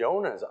is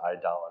Jonah's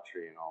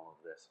idolatry in all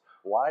of this?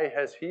 Why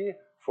has he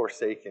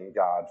forsaken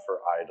God for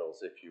idols,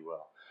 if you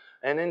will?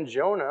 And in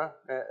Jonah,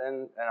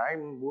 and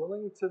I'm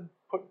willing to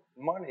put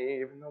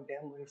money, even though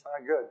gambling's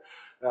not good,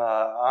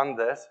 on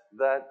this,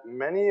 that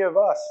many of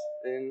us,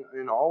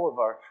 in all of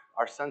our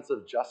sense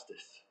of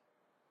justice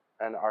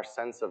and our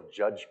sense of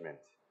judgment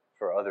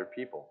for other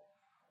people,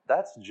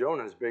 that's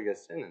Jonah's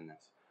biggest sin in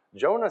this.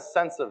 Jonah's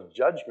sense of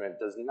judgment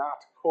does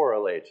not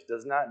correlate,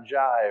 does not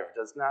jive,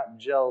 does not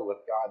gel with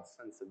God's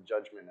sense of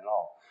judgment at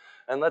all.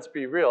 And let's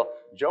be real,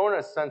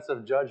 Jonah's sense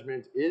of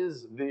judgment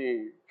is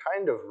the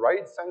kind of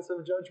right sense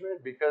of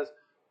judgment, because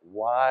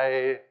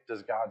why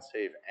does God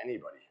save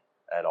anybody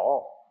at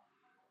all?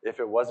 If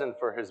it wasn't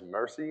for his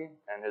mercy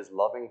and his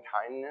loving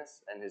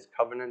kindness and his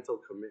covenantal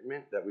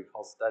commitment that we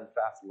call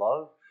steadfast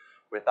love,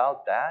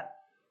 without that,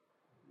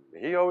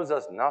 he owes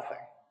us nothing.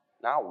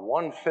 Not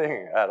one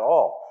thing at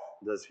all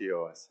does he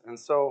owe us. And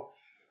so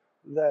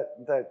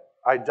that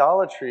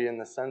idolatry in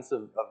the sense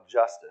of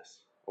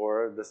justice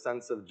or the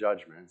sense of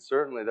judgment,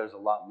 certainly there's a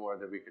lot more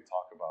that we could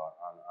talk about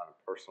on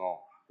a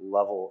personal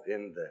level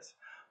in this.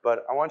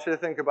 But I want you to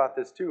think about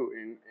this too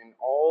in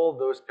all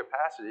those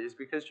capacities,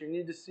 because you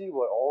need to see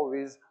what all of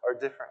these are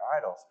different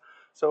idols.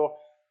 So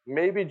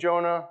maybe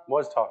Jonah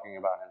was talking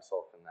about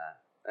himself in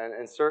that.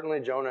 And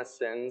certainly Jonah's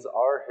sins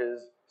are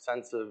his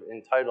sense of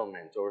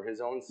entitlement or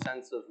his own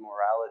sense of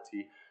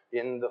morality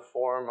in the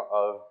form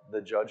of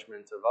the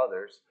judgment of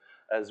others,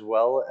 as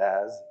well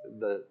as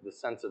the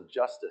sense of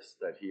justice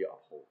that he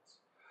upholds.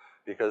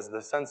 Because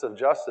the sense of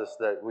justice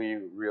that we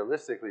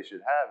realistically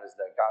should have is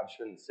that God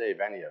shouldn't save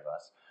any of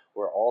us.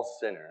 We're all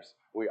sinners.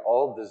 We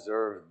all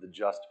deserve the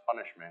just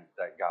punishment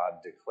that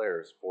God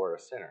declares for a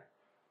sinner.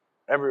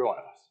 Every one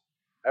of us.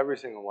 Every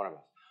single one of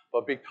us.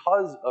 But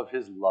because of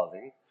his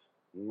loving,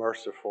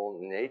 merciful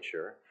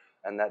nature,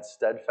 and that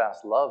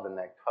steadfast love and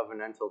that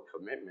covenantal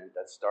commitment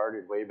that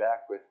started way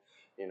back with,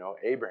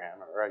 Abraham,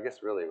 or I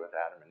guess really with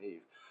Adam and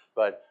Eve.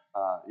 But,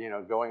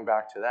 going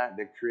back to that,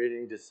 they're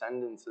creating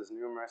descendants as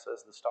numerous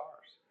as the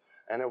stars.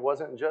 And it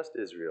wasn't just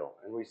Israel,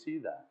 and we see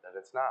that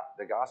it's not.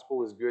 The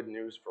gospel is good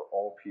news for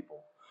all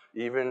people,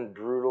 even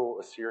brutal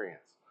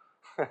Assyrians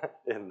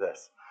in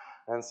this.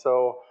 And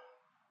so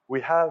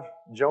we have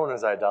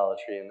Jonah's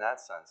idolatry in that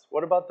sense.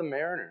 What about the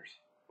mariners?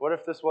 What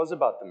if this was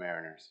about the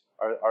mariners?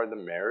 Are the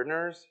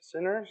mariners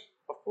sinners?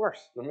 Of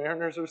course, the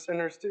mariners are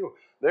sinners too.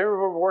 They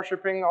were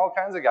worshiping all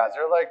kinds of gods.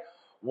 They're like,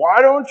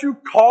 why don't you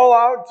call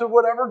out to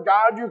whatever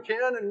God you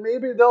can and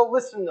maybe they'll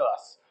listen to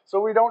us so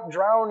we don't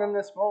drown in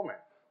this moment.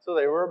 So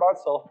they were about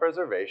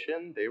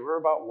self-preservation. They were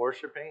about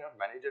worshiping of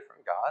many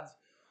different gods.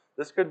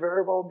 This could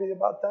very well be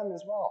about them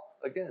as well.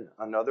 Again,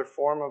 another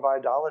form of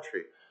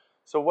idolatry.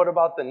 So what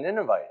about the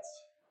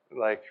Ninevites?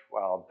 Like,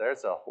 well,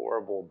 there's a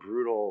horrible,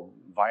 brutal,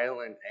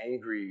 violent,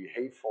 angry,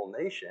 hateful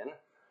nation.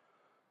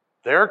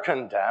 They're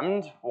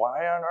condemned.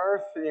 Why on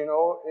earth,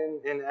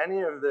 in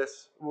any of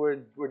this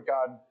would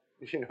God,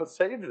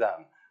 save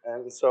them?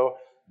 And so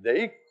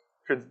they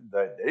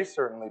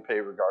certainly pay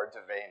regard to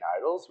vain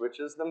idols, which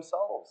is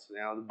themselves.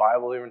 The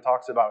Bible even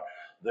talks about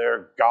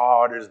their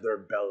God is their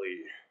belly.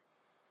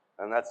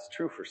 And that's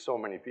true for so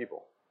many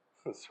people.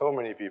 So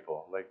many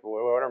people. Like,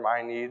 what are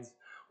my needs?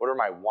 What are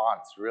my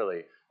wants,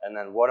 really? And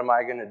then what am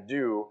I going to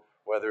do,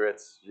 whether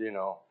it's,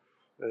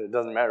 it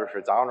doesn't matter if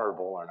it's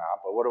honorable or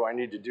not, but what do I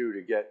need to do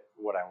to get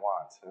what I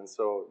want? And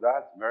so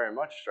that very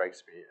much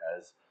strikes me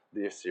as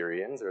the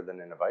Assyrians or the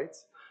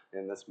Ninevites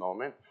in this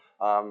moment.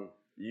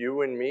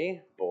 You and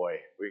me, boy,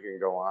 we can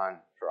go on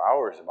for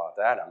hours about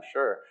that, I'm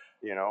sure.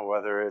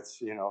 Whether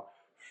it's,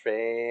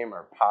 fame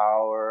or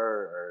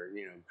power or,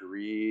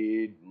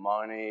 greed,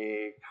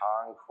 money,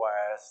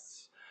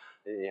 conquests,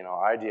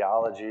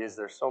 ideologies.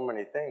 There's so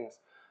many things.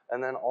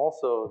 And then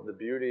also the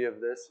beauty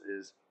of this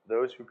is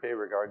those who pay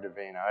regard to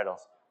vain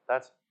idols.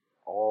 That's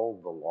all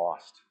the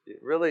lost.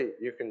 Really,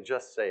 you can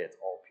just say it's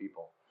all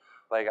people.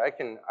 Like I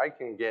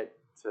can get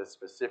to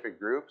specific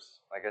groups.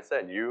 Like I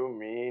said, you,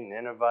 me,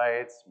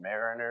 Ninevites,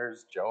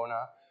 mariners,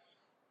 Jonah.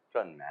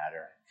 Doesn't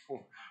matter.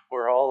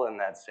 We're all in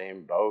that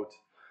same boat.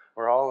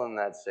 We're all in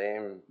that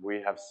same,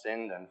 we have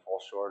sinned and fall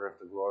short of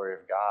the glory of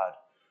God.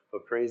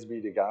 But praise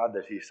be to God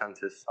that he sent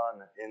his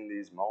son in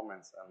these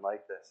moments and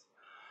like this.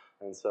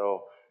 And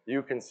so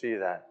you can see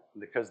that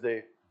because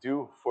they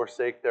do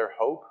forsake their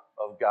hope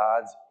of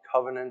God's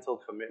covenantal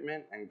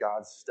commitment and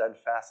God's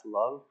steadfast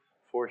love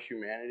for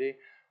humanity,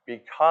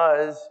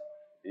 because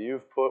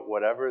you've put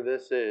whatever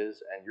this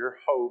is and your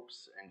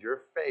hopes and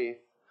your faith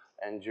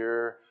and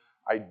your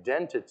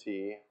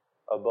identity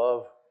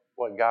above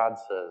what God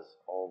says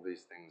all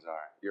these things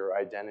are. Your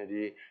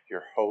identity,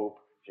 your hope,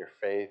 your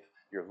faith,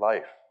 your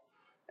life.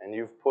 And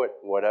you've put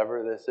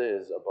whatever this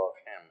is above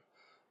him.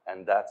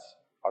 And that's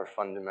our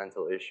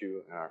fundamental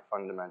issue and our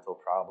fundamental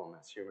problem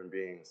as human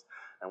beings.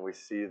 And we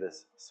see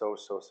this so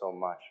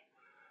much.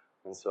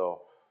 And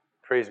so,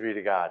 praise be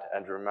to God.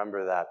 And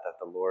remember that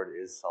the Lord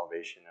is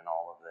salvation in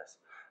all of this.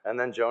 And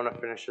then Jonah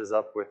finishes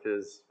up with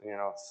his,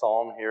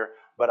 psalm here.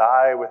 But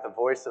I, with a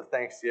voice of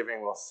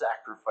thanksgiving, will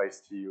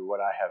sacrifice to you. What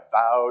I have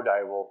vowed,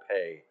 I will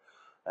pay.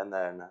 And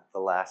then the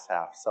last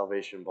half,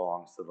 salvation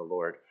belongs to the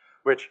Lord.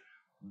 Which,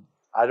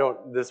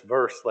 this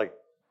verse,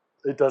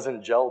 it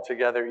doesn't gel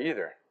together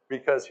either.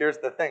 Because here's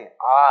the thing.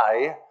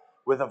 I,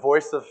 with a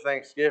voice of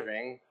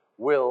thanksgiving,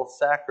 will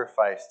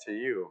sacrifice to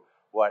you.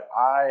 What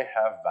I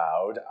have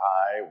vowed,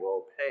 I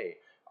will pay.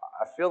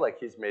 I feel like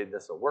he's made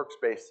this a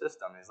works-based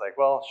system. He's like,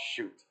 well,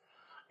 shoot.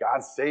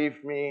 God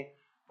saved me,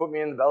 put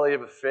me in the belly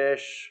of a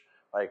fish.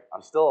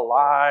 I'm still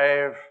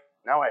alive.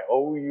 Now I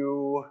owe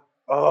you.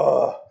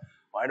 Ugh,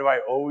 why do I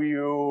owe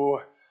you?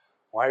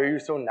 Why are you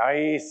so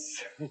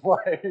nice?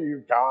 Why are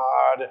you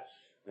God?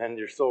 And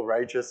you're so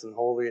righteous and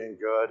holy and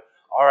good.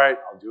 All right,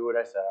 I'll do what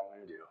I said I'm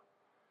going to do.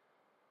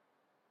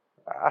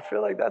 I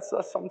feel like that's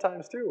us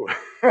sometimes too.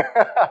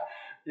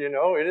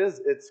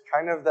 It's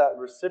kind of that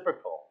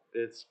reciprocal.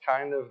 It's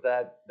kind of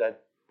that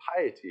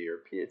piety or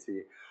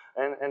piety.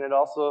 And it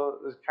also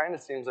kind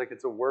of seems like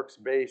it's a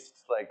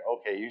works-based,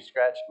 okay, you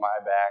scratched my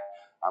back,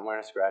 I'm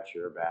going to scratch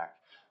your back.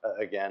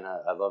 Again,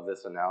 I love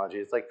this analogy.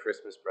 It's like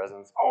Christmas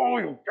presents. Oh,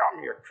 you got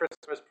me a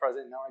Christmas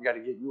present. Now I got to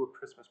get you a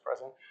Christmas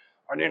present.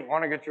 I didn't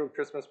want to get you a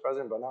Christmas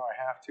present, but now I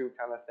have to,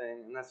 kind of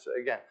thing. And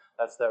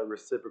that's that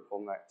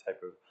reciprocal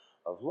type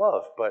of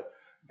love. But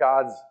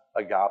God's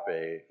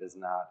agape is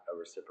not a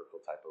reciprocal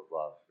type of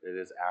love. It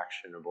is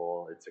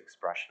actionable, it's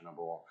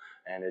expressionable,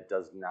 and it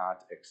does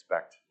not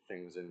expect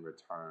things in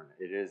return.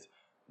 It is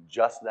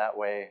just that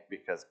way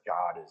because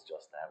God is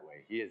just that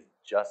way. He is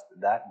just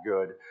that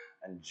good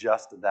and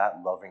just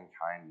that loving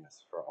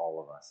kindness for all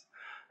of us.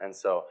 And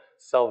so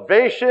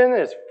salvation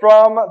is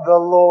from the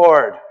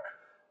Lord.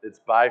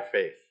 It's by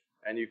faith.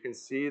 And you can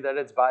see that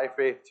it's by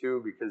faith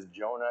too, because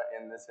Jonah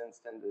in this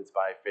instant, it's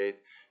by faith.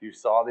 You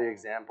saw the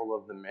example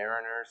of the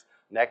mariners.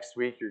 Next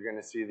week, you're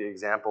going to see the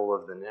example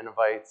of the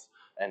Ninevites.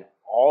 And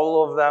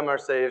all of them are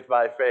saved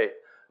by faith.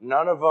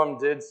 None of them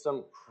did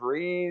some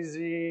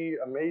crazy,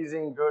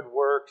 amazing good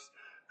works,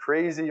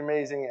 crazy,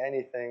 amazing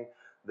anything.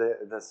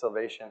 The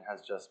salvation has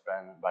just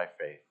been by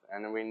faith.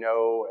 And we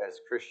know as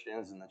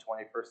Christians in the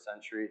 21st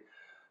century,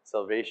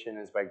 salvation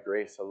is by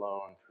grace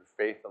alone, through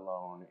faith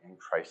alone, in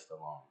Christ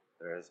alone.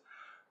 There is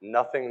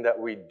nothing that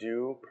we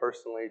do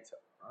personally to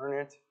earn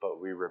it,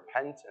 but we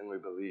repent and we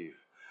believe.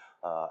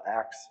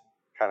 Acts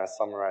kind of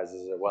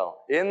summarizes it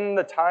well. In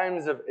the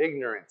times of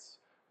ignorance,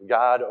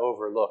 God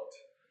overlooked,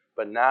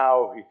 but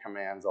now he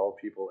commands all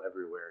people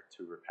everywhere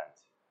to repent.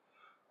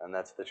 And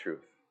that's the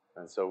truth.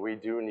 And so we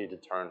do need to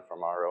turn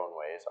from our own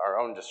ways, our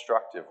own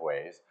destructive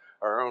ways,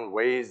 our own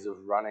ways of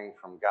running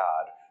from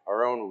God,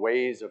 our own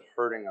ways of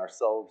hurting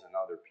ourselves and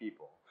other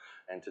people,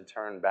 and to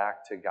turn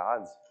back to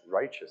God's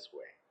righteous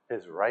way,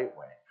 his right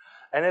way.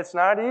 And it's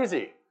not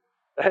easy.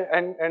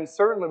 And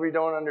certainly we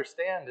don't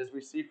understand, as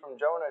we see from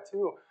Jonah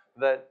too,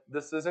 that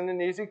this isn't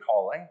an easy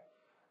calling.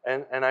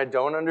 And I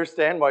don't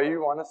understand why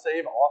you want to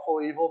save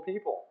awful, evil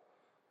people.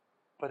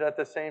 But at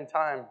the same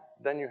time,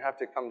 then you have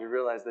to come to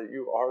realize that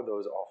you are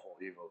those awful,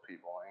 evil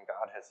people, and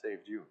God has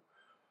saved you.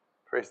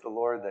 Praise the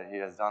Lord that he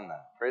has done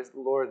that. Praise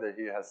the Lord that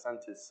he has sent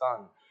his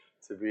Son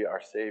to be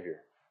our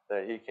Savior,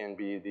 that he can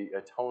be the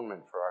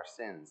atonement for our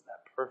sins,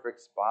 that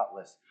perfect,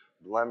 spotless,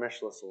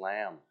 blemishless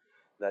Lamb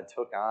that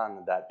took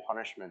on that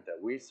punishment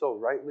that we so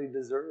rightly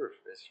deserve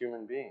as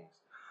human beings.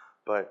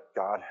 But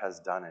God has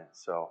done it.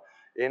 So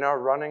in our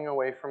running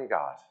away from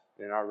God,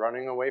 in our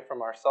running away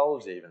from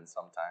ourselves even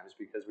sometimes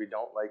because we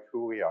don't like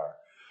who we are,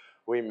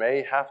 we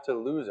may have to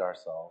lose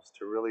ourselves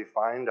to really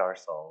find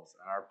ourselves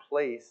and our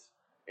place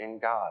in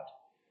God.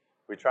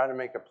 We try to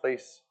make a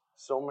place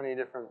so many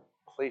different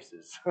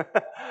places,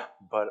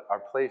 but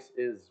our place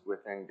is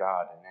within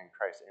God and in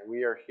Christ. And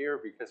we are here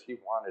because he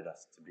wanted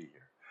us to be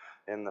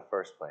here in the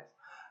first place.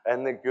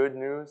 And the good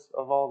news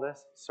of all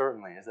this,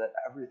 certainly, is that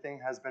everything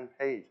has been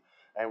paid.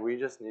 And we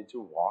just need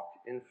to walk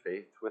in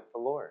faith with the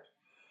Lord.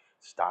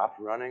 Stop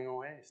running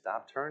away.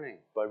 Stop turning.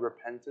 But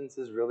repentance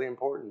is really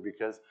important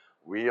because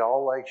we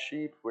all, like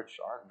sheep, which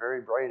aren't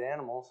very bright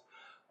animals,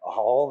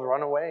 all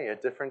run away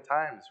at different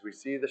times. We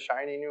see the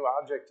shiny new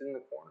object in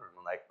the corner. And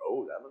we're like,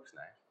 oh, that looks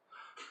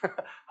nice.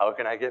 How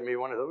can I get me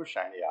one of those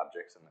shiny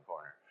objects in the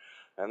corner?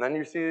 And then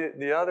you see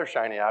the other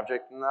shiny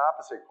object in the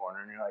opposite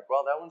corner. And you're like,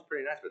 well, that one's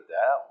pretty nice, but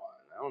that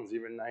one, That one's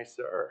even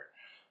nicer.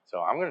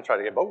 So I'm going to try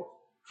to get both.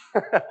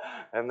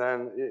 And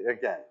then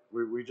again,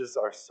 we just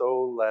are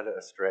so led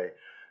astray.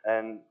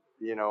 And,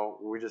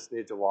 we just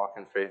need to walk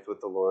in faith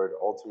with the Lord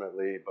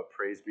ultimately, but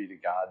praise be to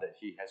God that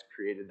he has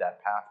created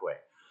that pathway.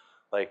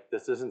 Like,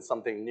 this isn't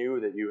something new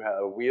that you have,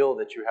 a wheel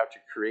that you have to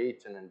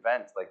create and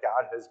invent. Like,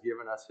 God has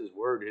given us his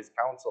word, his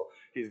counsel.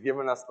 He's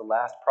given us the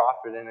last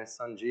prophet in his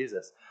son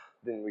Jesus.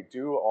 Then we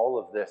do all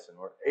of this, and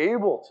we're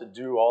able to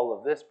do all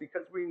of this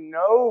because we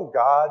know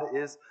God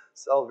is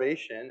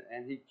salvation,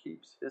 and he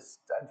keeps his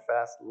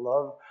steadfast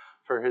love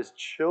for his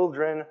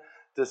children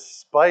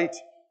despite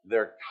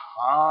their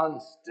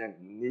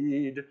constant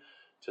need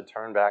to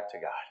turn back to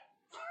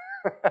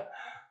God.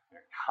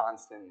 Their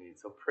constant need.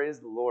 So praise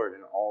the Lord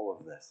in all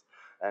of this.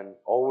 And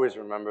always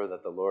remember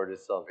that the Lord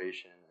is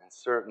salvation. And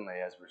certainly,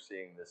 as we're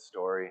seeing this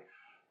story,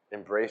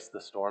 embrace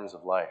the storms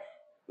of life.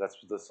 That's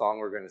the song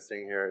we're going to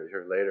sing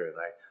here later.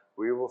 Like,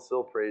 we will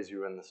still praise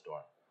you in the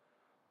storm.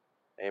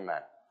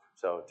 Amen.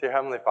 So, dear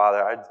Heavenly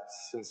Father, I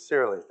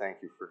sincerely thank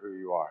you for who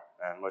you are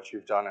and what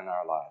you've done in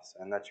our lives,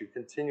 and that you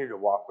continue to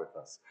walk with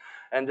us.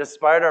 And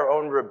despite our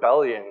own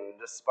rebellion,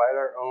 despite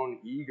our own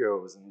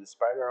egos, and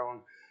despite our own,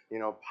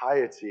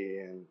 piety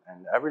and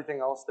everything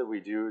else that we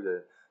do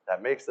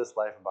that makes this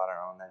life about our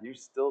own, that you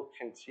still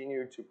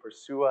continue to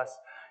pursue us,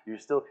 you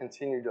still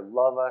continue to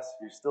love us,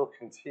 you still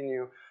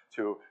continue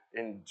to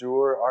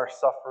endure our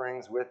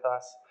sufferings with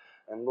us.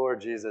 And Lord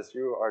Jesus,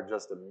 you are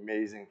just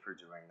amazing for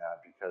doing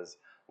that, because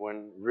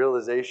when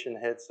realization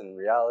hits and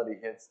reality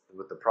hits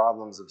with the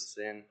problems of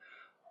sin,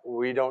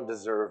 we don't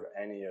deserve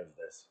any of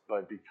this.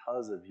 But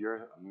because of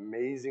your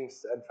amazing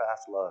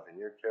steadfast love and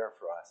your care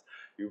for us,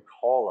 you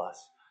call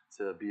us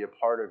to be a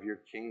part of your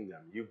kingdom.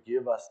 You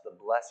give us the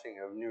blessing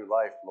of new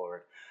life,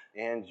 Lord,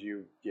 and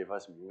you give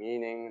us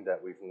meaning that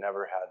we've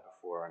never had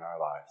before in our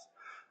lives.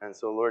 And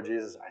so, Lord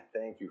Jesus, I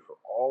thank you for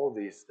all of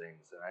these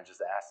things, and I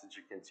just ask that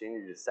you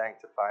continue to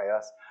sanctify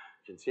us,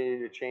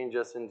 continue to change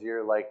us into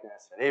your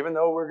likeness. And even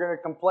though we're going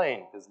to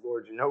complain, because,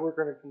 Lord, you know we're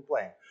going to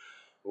complain,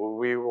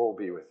 we will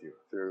be with you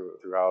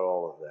throughout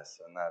all of this,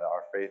 and that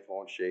our faith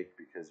won't shake,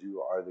 because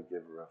you are the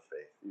giver of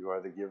faith. You are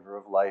the giver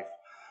of life,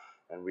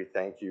 and we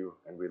thank you,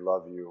 and we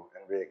love you,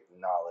 and we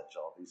acknowledge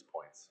all these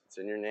points. It's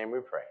in your name we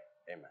pray.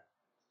 Amen.